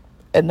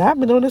 And I've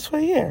been doing this for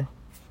a year.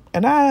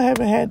 And I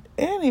haven't had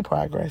any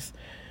progress.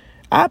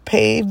 I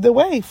paved the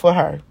way for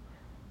her.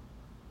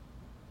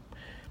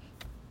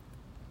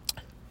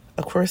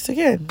 Of course,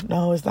 again,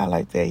 no, it's not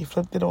like that. He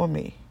flipped it on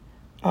me.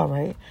 All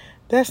right.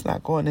 That's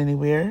not going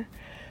anywhere.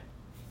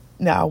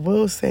 Now, I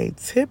will say,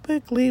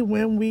 typically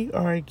when we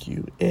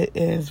argue, it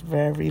ends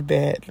very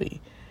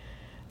badly.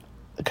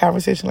 A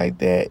conversation like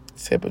that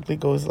typically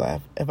goes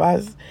left. If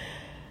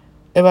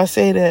I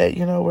say that,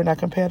 we're not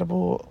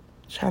compatible,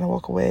 trying to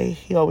walk away,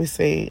 he always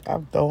say,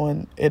 I'm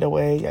throwing it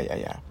away.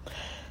 Yeah.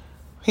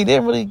 He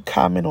didn't really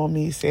comment on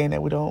me saying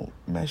that we don't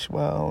mesh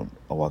well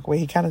or walk away.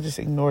 He kind of just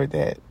ignored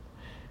that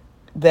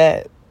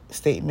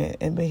statement.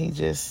 And then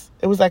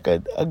it was like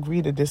a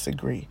agree to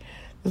disagree.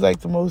 It was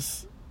like the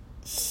most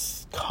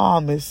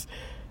calmest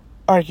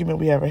argument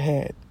we ever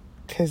had.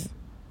 Because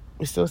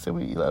we still said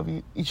we love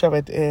each other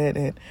at the end.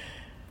 And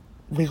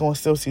we're going to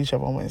still see each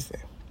other on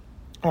Wednesday.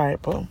 All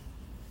right, boom.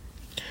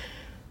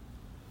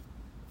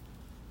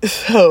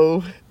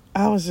 So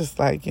I was just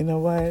like, you know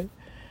what?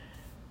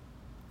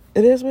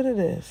 It is what it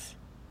is.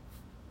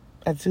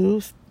 I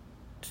do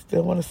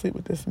still want to sleep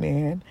with this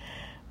man.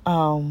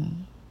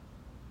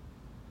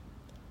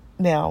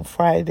 Now,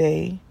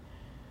 Friday,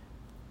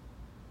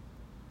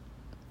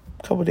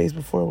 a couple days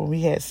before when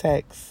we had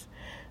sex,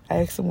 I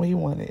asked him what he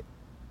wanted.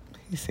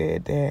 He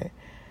said that,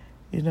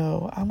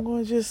 I'm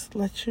going to just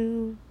let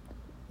you,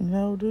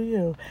 do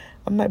you.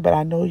 I'm like, but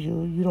I know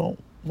you. You don't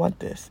want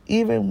this.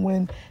 Even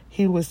when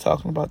he was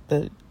talking about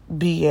the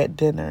be at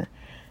dinner,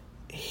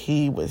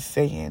 he was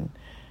saying,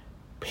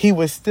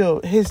 his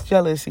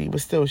jealousy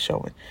was still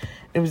showing.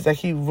 It was like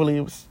he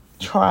really was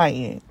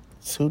trying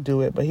to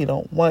do it, but he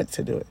don't want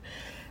to do it.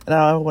 And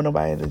I don't want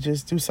nobody to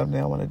just do something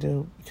I want to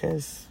do,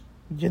 because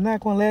you're not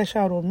going to lash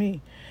out on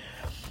me.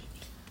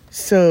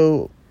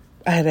 So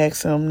I had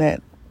asked him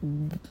that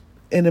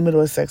in the middle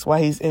of sex while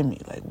he's in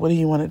me. Like, what do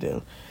you want to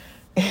do?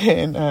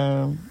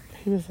 And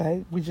he was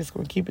like, we just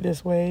going to keep it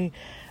this way.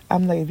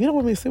 I'm like, if you don't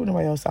want me to sleep with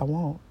nobody else, I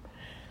won't.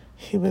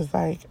 He was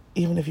like,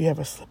 even if you have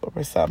a slip up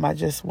or something, I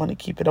just want to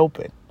keep it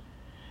open.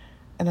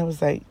 And I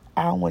was like,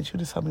 I don't want you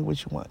to tell me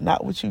what you want,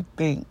 not what you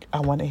think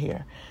I want to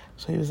hear.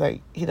 So he was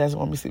like, he doesn't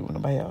want me to sleep with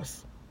nobody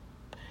else.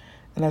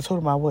 And I told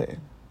him I wouldn't.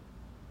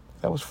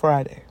 That was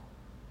Friday.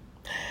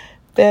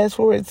 Fast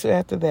forward to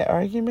after that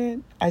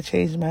argument, I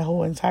changed my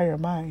whole entire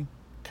mind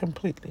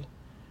completely.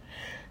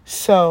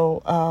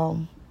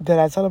 So, did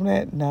I tell him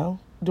that? No.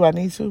 Do I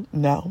need to?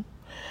 No.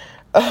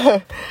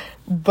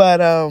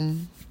 But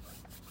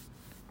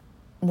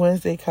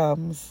Wednesday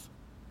comes,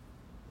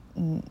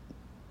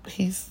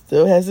 he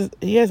still has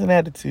an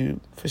attitude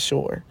for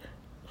sure.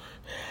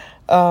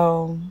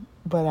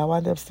 But I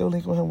wound up still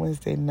linking with him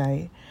Wednesday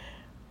night.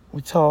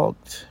 We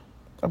talked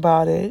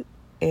about it,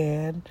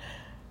 and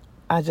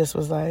I just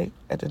was like,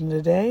 at the end of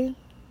the day,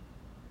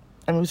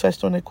 we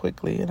touched on it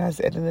quickly, and I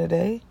said, at the end of the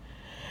day,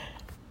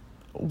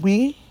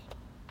 we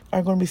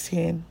are going to be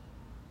seeing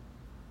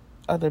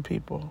other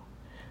people.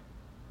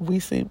 We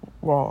sleep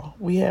raw.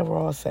 We have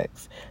raw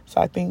sex. So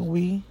I think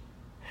we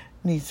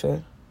need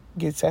to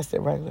get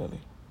tested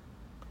regularly.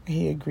 And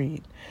he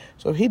agreed.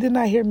 So if he did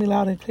not hear me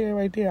loud and clear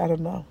right there, I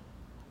don't know.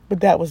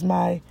 But that was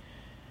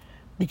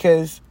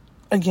because,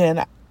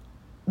 again,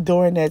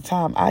 during that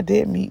time, I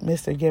did meet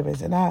Mr.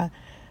 Givens, and I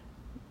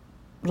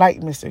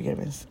like Mr.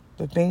 Givens.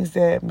 The things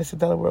that Mr.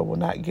 Delaware will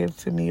not give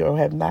to me or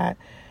have not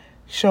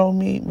shown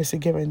me, Mr.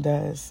 Givens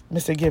does.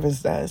 Mr.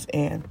 Givens does.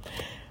 And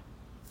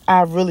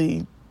I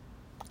really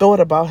thought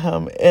about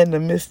him in the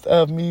midst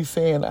of me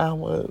saying I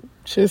would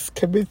just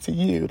commit to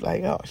you.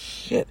 Like, oh,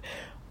 shit.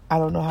 I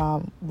don't know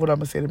what I'm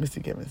going to say to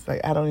Mr. Givens.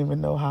 Like, I don't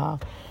even know how.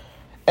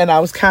 And I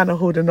was kind of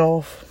holding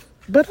off.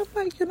 But I'm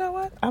like, you know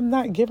what? I'm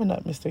not giving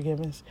up Mr.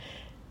 Givens.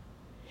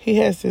 He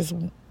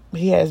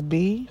has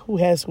B, who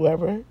has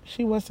whoever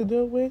she wants to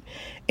deal with,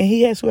 and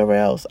he has whoever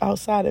else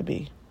outside of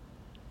B.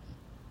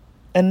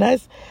 And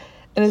it's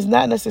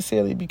not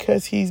necessarily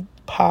because he's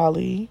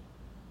poly.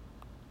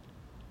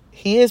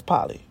 He is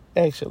poly,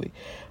 actually.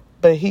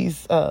 But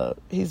he's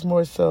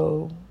more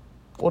so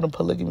on the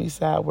polygamy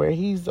side, where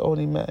he's the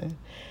only man.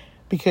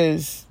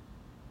 Because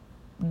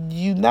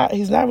he's not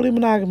really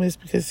monogamous,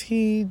 because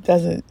he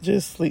doesn't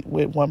just sleep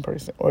with one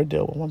person or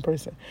deal with one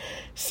person.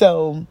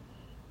 So,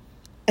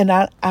 and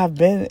I've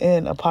been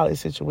in a poly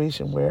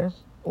situation where,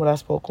 what I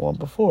spoke on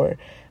before,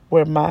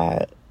 where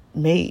my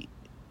mate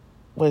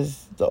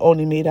was the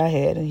only mate I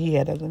had, and he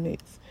had other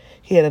mates.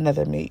 He had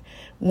another mate,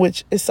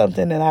 which is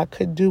something that I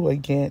could do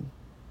again.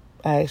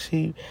 I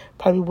actually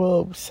probably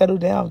will settle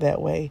down that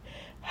way.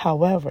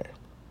 However,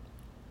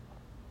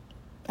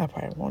 I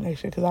probably won't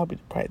actually because I'll be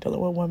probably dealing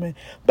with women.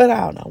 But I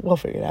don't know. We'll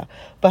figure it out.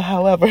 But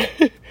however,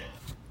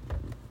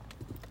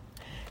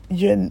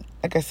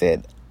 like I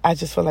said, I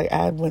just feel like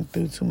I went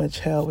through too much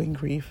hell and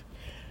grief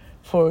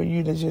for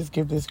you to just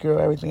give this girl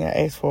everything I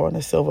asked for on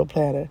a silver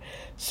platter.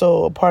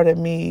 So a part of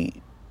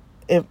me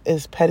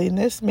is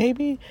pettiness,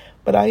 maybe,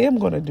 but I am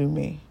going to do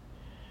me.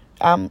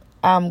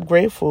 I'm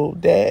grateful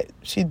that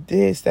she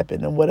did step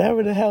in, and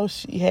whatever the hell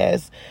she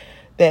has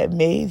that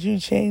made you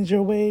change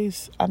your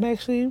ways, I'm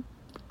actually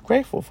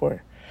grateful for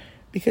her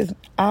because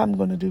I'm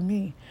going to do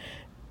me.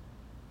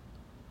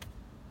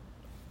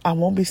 I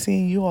won't be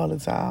seeing you all the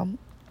time.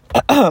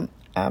 I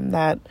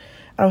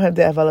don't have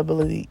that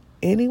availability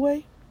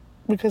anyway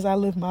because I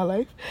live my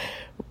life,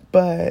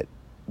 but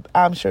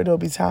I'm sure there'll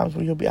be times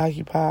when you'll be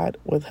occupied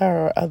with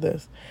her or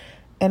others,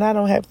 and I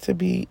don't have to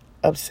be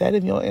upset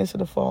if you don't answer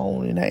the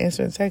phone, you're not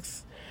answering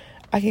texts.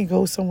 I can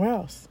go somewhere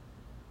else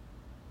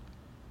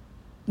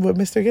with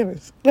Mr.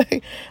 Givens.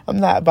 Like, I'm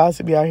not about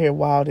to be out here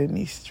wild in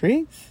these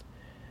streets,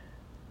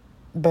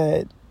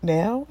 but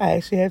now I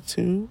actually have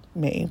two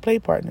main play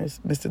partners,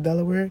 Mr.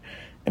 Delaware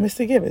and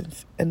Mr.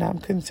 Givens, and I'm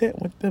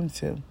content with them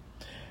two.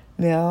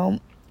 Now,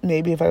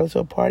 maybe if I go to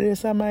a party or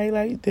somebody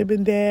like dib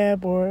and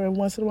dab, or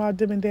once in a while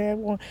dib and dab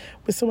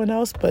with someone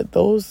else, but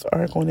those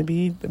aren't going to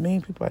be the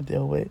main people I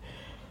deal with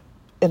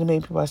and the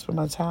main people I spend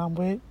my time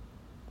with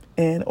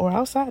or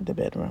outside the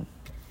bedroom.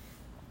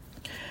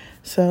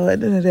 So at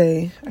the end of the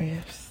day,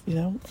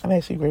 I'm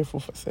actually grateful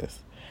for sis.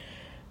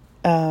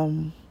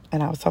 And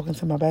I was talking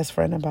to my best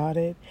friend about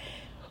it.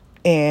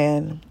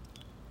 And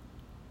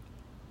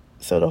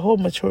so the whole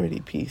maturity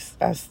piece,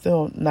 I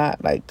still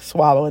not like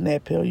swallowing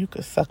that pill. You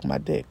could suck my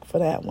dick for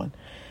that one.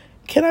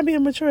 Can I be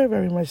immature?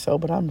 Very much so,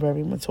 but I'm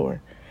very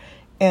mature.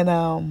 And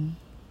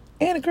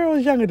the girl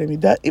is younger than me,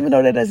 even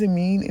though that doesn't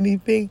mean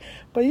anything.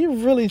 But you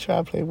really try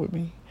to play with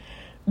me.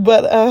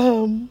 But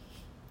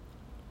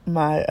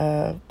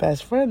my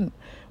best friend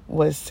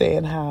was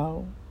saying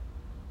how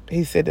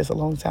he said this a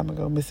long time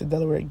ago. Mr.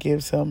 Delaware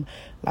gives him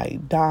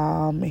like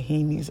dom, and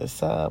he needs a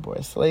sub or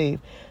a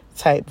slave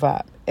type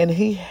vibe, and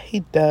he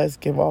does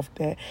give off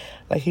that,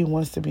 like he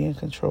wants to be in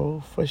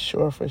control for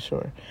sure.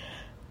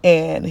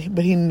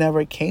 But he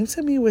never came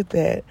to me with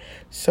that.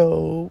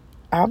 So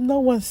I'm no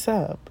one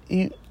sub.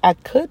 I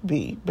could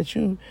be, but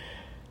you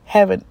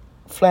haven't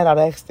flat out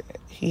asked that.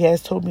 He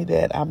has told me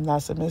that I'm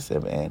not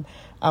submissive and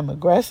I'm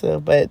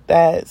aggressive, but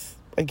that's,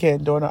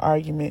 again, during an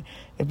argument.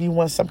 If you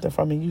want something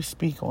from me, you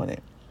speak on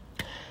it.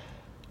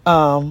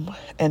 And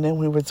then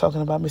we were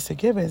talking about Mr.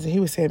 Givens, and he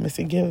was saying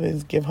Mr.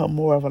 Givens give him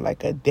more of a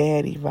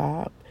daddy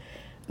vibe.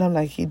 And I'm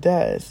like, he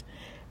does.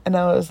 And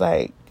I was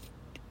like,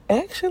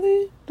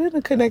 actually, then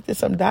it connected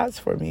some dots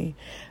for me,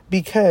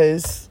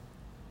 because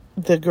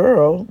the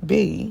girl,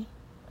 B,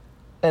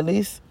 at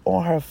least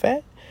on her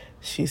fet,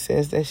 she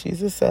says that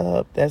she's a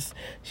sub,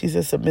 she's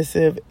a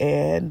submissive,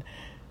 and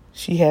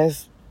she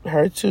has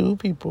her two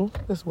people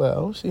as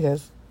well. She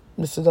has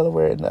Mr.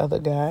 Delaware and the other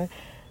guy,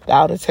 the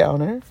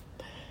out-of-towner,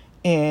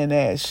 and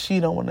that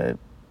she's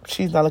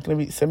not looking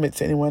to submit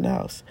to anyone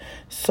else.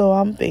 So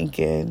I'm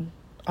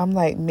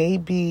like,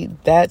 maybe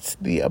that's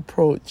the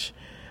approach.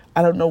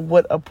 I don't know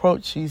what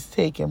approach she's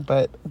taking,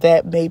 but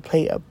that may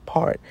play a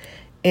part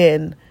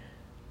in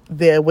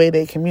their way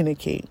they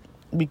communicate.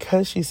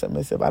 Because she's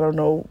submissive, I don't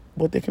know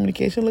what the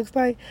communication looks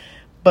like,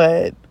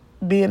 but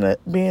being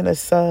a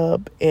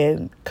sub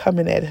and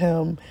coming at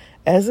him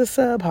as a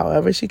sub,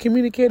 however she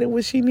communicated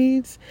what she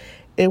needs,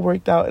 it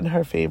worked out in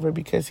her favor,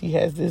 because he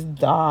has this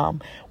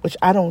dom, which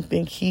I don't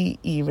think he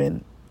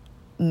even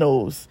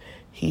knows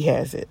he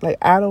has it. Like,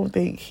 I don't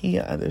think he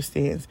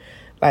understands,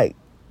 like,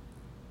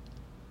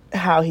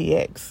 how he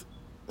acts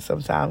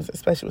sometimes,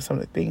 especially with some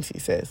of the things he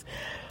says.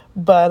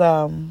 But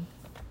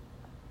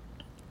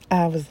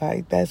I was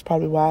like, that's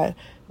probably why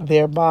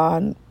their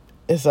bond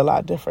is a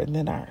lot different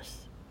than ours.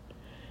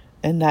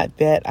 And not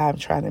that I'm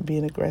trying to be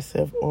an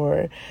aggressive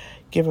or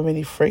give him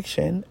any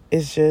friction.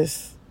 It's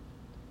just,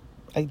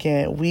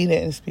 again, we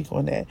didn't speak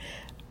on that.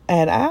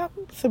 And I'm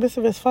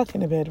submissive as fuck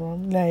in the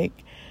bedroom.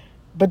 Like,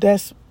 but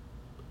that's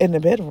in the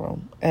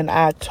bedroom. And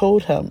I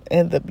told him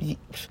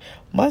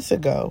months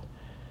ago,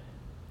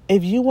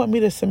 if you want me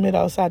to submit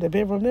outside the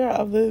bedroom, there are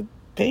other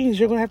things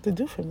you're going to have to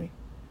do for me.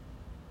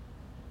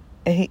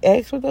 And he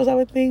asked what those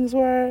other things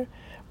were,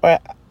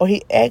 or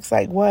he asked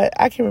like what,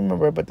 I can't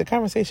remember, but the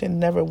conversation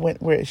never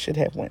went where it should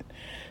have went.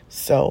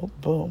 So,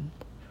 boom.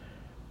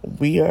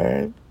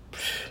 You're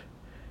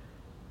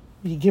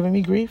giving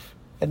me grief,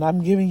 and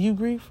I'm giving you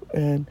grief,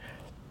 and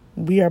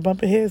we are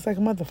bumping heads like a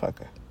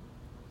motherfucker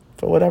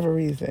for whatever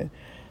reason.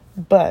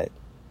 But,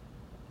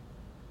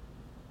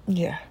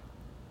 yeah,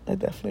 I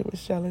definitely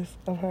was jealous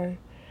of her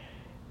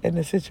in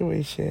the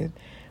situation.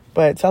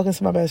 But talking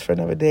to my best friend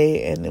the other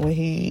day, and when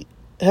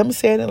him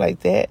saying it like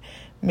that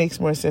makes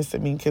more sense to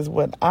me, because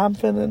what I'm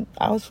feeling,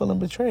 I was feeling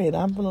betrayed.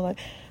 I'm feeling like,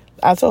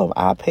 I told him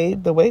I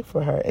paid the way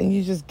for her, and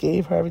you just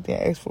gave her everything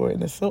I asked for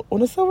on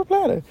a silver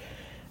platter.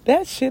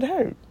 That shit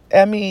hurt.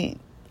 I mean,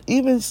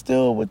 even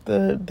still with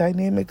the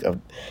dynamics of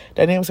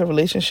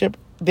relationship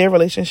their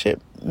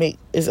relationship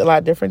is a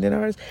lot different than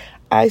ours,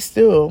 I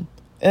still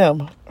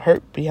am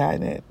hurt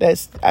behind that.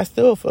 I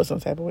still feel some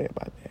type of way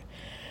about that.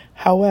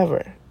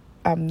 However,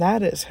 I'm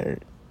not as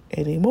hurt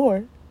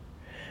anymore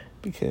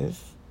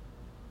because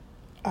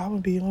I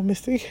would be on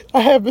Mr. I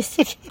have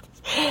Mr.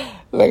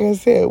 Like I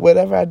said,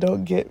 whatever I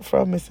don't get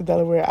from Mr.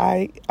 Delaware,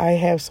 I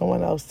have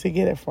someone else to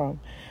get it from.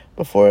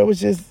 Before it was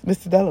just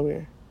Mr.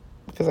 Delaware,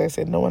 because like I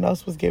said, no one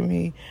else was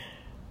getting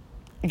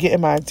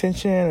my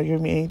attention or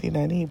giving me anything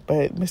I need,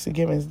 but Mr.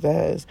 Gibbons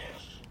does.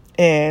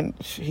 And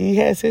he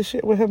has his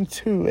shit with him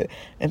too,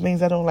 and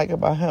things I don't like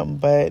about him,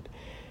 but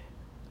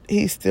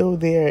he's still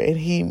there, and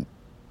he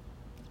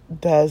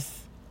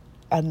does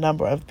a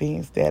number of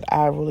things that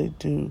I really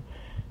do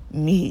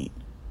need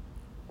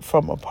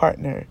from a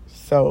partner.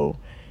 So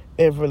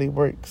it really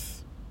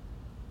works.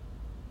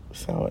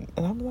 So,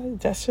 and I'm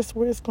like, that's just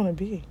where it's going to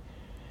be.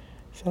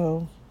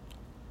 So,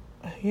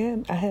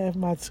 again, I have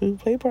my 2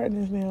 play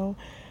partners now,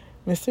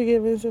 Mr.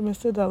 Gibbons and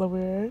Mr.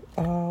 Delaware.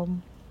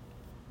 And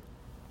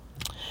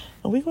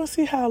we're going to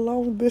see how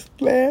long this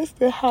lasts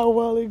and how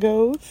well it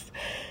goes.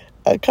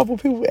 A couple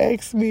people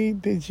asked me,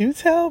 did you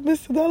tell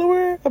Mr.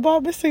 Delaware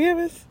about Mr.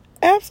 Gibbons?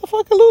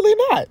 Absolutely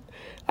not.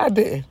 I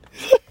didn't.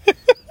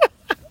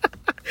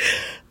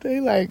 They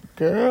like,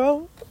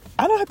 girl,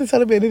 I don't have to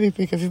tell him anything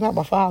because he's not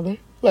my father.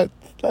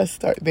 Let's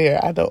start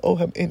there. I don't owe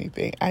him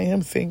anything. I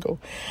am single.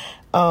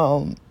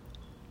 And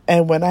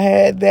when I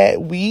had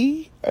that,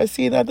 we are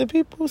seeing other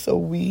people, so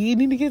we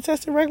need to get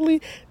tested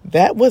regularly.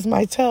 That was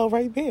my tell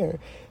right there.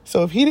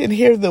 So if he didn't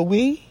hear the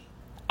we,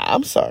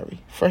 I'm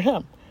sorry for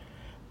him.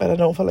 But I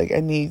don't feel like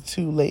I need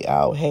to lay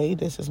out, hey,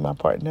 this is my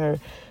partner,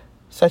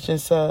 such and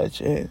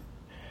such. And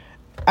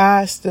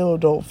I still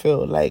don't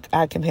feel like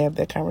I can have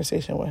that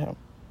conversation with him.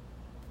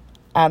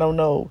 I don't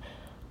know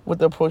what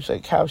the approach,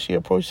 like how she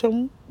approached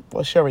him.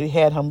 Well, she already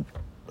had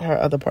her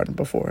other partner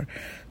before.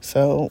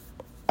 So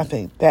I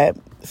think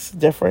that's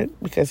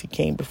different because he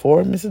came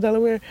before Mrs.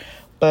 Delaware.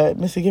 But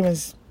Mr.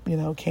 Gibbons,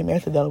 came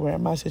after Delaware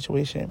in my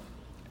situation.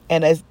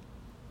 And as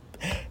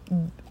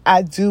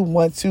I do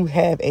want to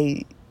have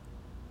a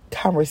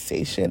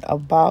conversation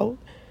about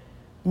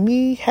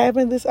me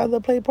having this other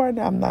play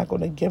partner. I'm not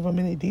going to give him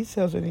any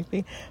details or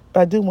anything,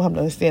 but I do want him to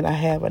understand I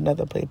have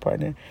another play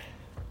partner.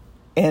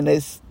 And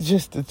it's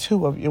just the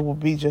 2 of you. It will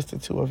be just the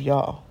 2 of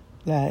y'all.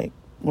 Like,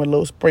 one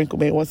little sprinkle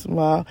maybe once in a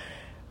while.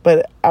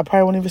 But I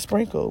probably won't even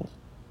sprinkle.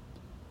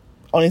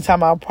 Only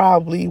time I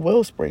probably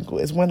will sprinkle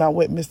is when I'm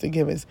with Mr.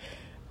 Gibbons.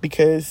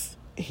 Because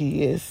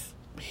he's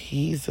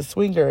a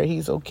swinger.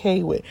 He's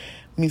okay with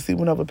me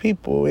sleeping with other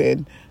people.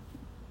 And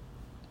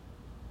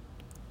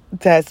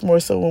that's more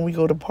so when we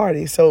go to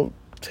parties. So,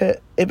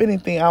 if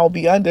anything, I'll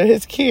be under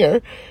his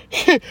care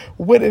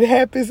when it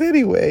happens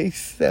anyway.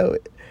 So,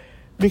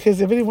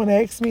 because if anyone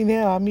asks me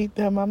now, I meet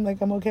them, I'm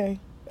like, I'm okay.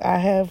 I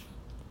have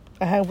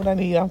what I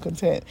need. I'm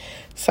content.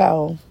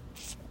 So,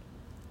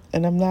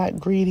 and I'm not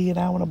greedy, and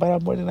I want to bite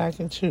off more than I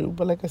can chew.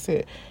 But like I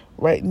said,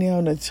 right now,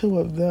 the 2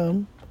 of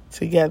them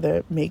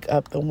together make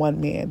up the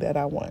one man that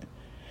I want.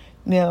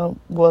 Now,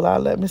 will I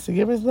let Mr.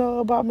 Gibbons know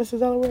about Mr.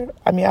 Delaware?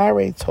 I mean, I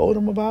already told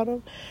him about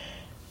him.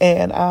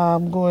 And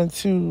I'm going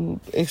to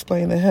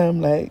explain to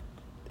him, like,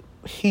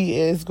 he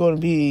has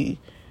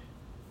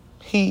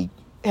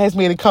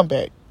made a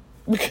comeback.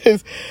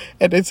 Because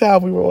at the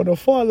time we were on a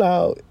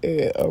fallout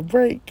and a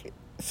break.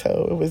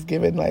 So it was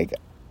given, child,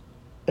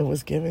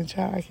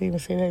 I can't even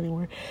say that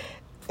anymore.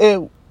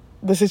 The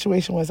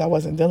situation was I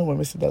wasn't dealing with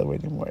Mr. Delaware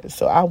anymore.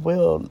 So I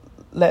will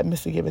let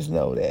Mr. Gibbons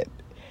know that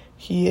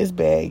he is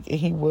back and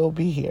he will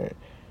be here.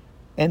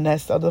 And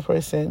that's the other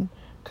person.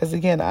 Because,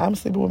 again, I'm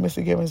sleeping with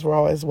Mr. Gibbons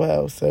raw as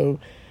well. So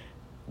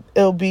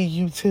it'll be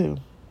you two.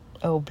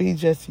 It'll be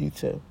just you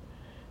two.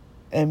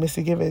 And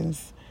Mr.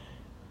 Gibbons,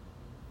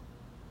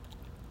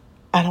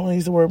 I don't want to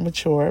use the word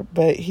mature,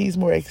 but he's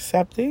more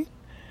accepting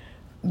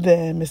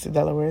than Mr.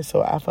 Delaware.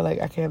 So I feel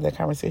like I can have that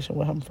conversation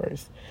with him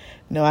first.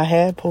 Now, I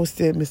have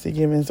posted Mr.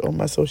 Gibbons on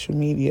my social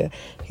media.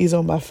 He's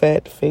on my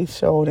fat face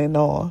showing and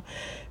all.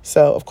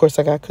 So, of course,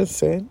 I got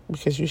consent,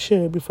 because you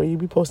should before you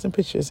be posting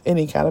pictures,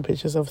 any kind of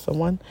pictures of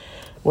someone,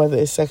 whether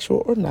it's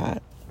sexual or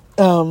not.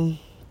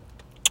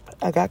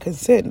 I got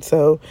consent.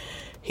 So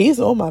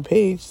he's on my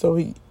page. So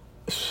if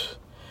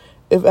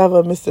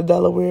ever Mr.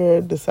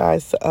 Delaware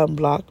decides to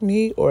unblock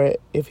me, or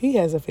if he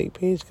has a fake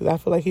page, because I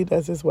feel like he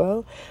does as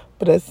well,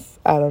 but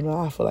I don't know,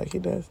 I feel like he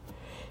does,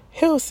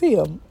 he'll see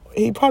him.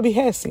 He probably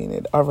has seen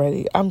it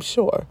already, I'm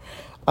sure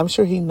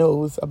he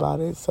knows about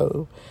it.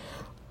 So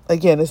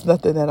again, it's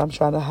nothing that I'm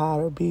trying to hide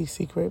or be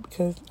secret,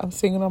 because I'm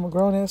single, I'm a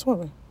grown-ass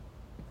woman.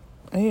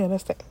 And yeah,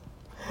 that's that.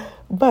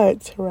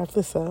 But to wrap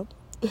this up,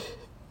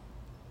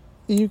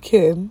 you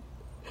can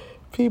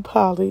be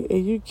poly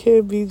and you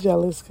can be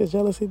jealous, because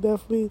jealousy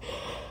definitely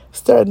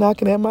started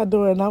knocking at my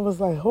door, and I was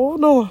like,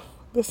 hold on,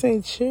 this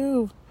ain't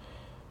you.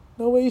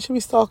 No way you should be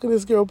stalking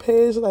this girl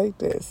page like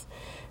this.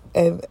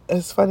 And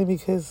it's funny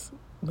because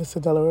Mr.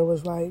 Delaware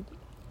was like,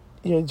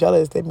 you're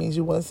jealous, that means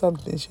you want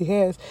something she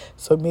has,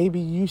 so maybe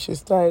you should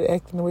start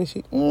acting the way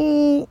she,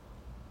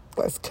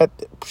 let's cut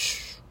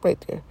it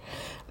right there.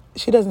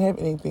 she doesn't have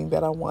anything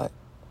that I want.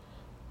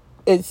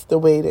 It's the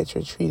way that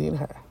you're treating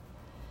her.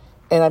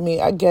 And I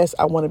mean, I guess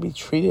I want to be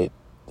treated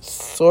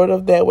sort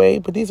of that way,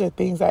 but these are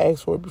things I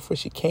asked for before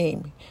she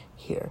came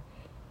here.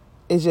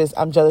 It's just,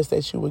 I'm jealous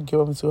that you would give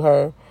them to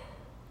her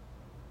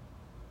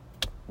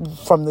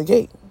from the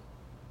gate.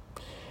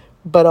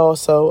 But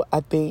also,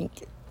 I think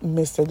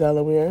Mr.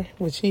 Delaware,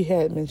 which he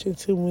had mentioned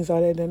too when we saw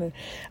that dinner,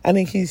 I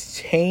think he's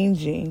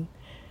changing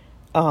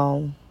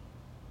for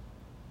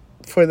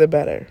the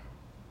better,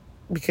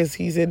 because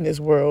he's in this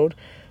world,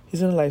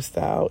 he's in a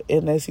lifestyle,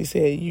 and as he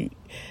said,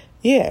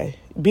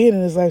 being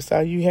in this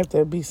lifestyle, you have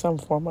to be some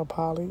form of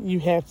poly. You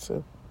have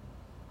to.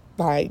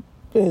 Like,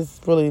 there's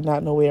really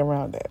not no way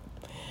around that.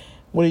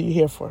 What are you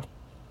here for?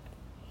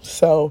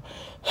 So,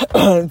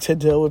 to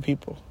deal with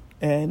people.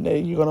 And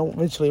you're going to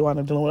eventually wind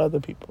up dealing with other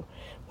people.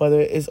 Whether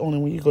it's only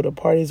when you go to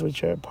parties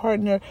with your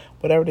partner,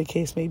 whatever the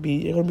case may be,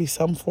 you're going to be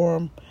some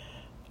form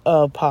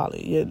of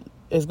poly.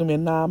 It's going to be a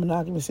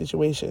non-monogamous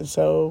situation.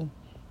 So,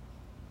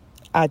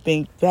 I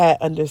think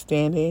that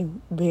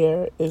understanding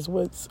there is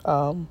what's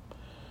a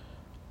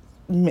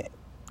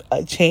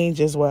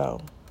change as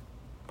well,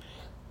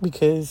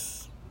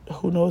 because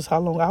who knows how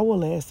long I will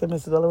last in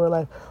Mr. Delaware's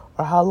life,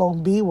 or how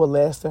long B will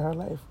last in her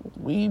life.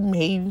 We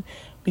may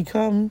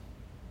become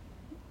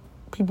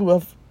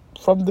people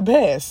from the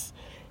past.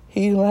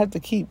 He's going to have to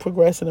keep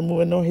progressing and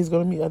moving on. He's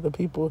going to meet other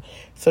people.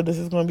 So this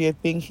is going to be a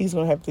thing he's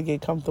going to have to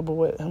get comfortable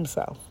with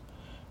himself.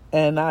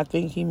 And I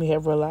think he may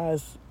have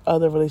realized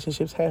other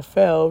relationships have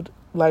failed,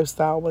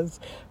 lifestyle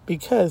ones,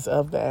 because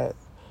of that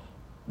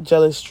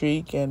jealous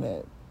streak and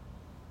that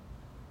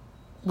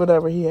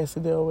whatever he has to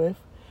deal with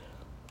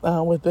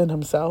within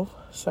himself.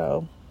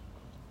 So,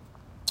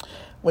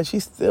 which he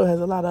still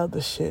has a lot of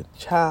other shit,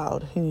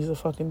 he needs to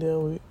fucking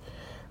deal with.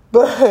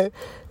 But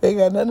they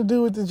got nothing to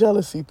do with the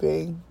jealousy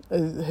thing.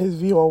 His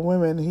view on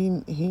women, he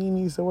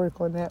needs to work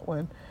on that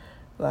one.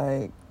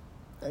 Like,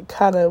 I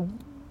kind of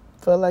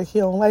feel like he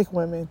don't like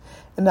women,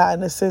 and not in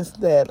the sense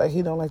that like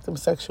he don't like them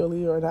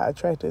sexually or not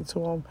attracted to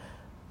them.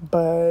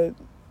 But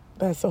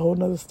that's a whole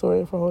nother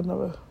story for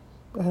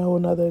a whole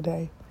nother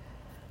day.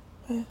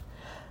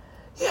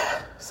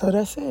 Yeah, so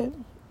that's it.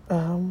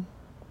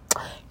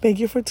 Thank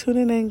you for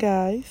tuning in,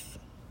 guys.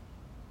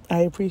 I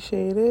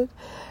appreciate it.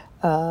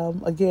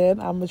 Again,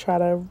 I'm going to try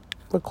to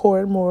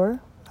record more.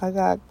 I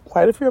got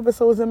quite a few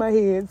episodes in my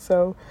head,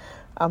 so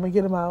I'm going to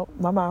get them out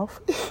my mouth.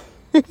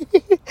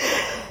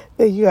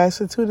 Thank you guys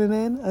for tuning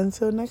in.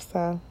 Until next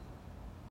time.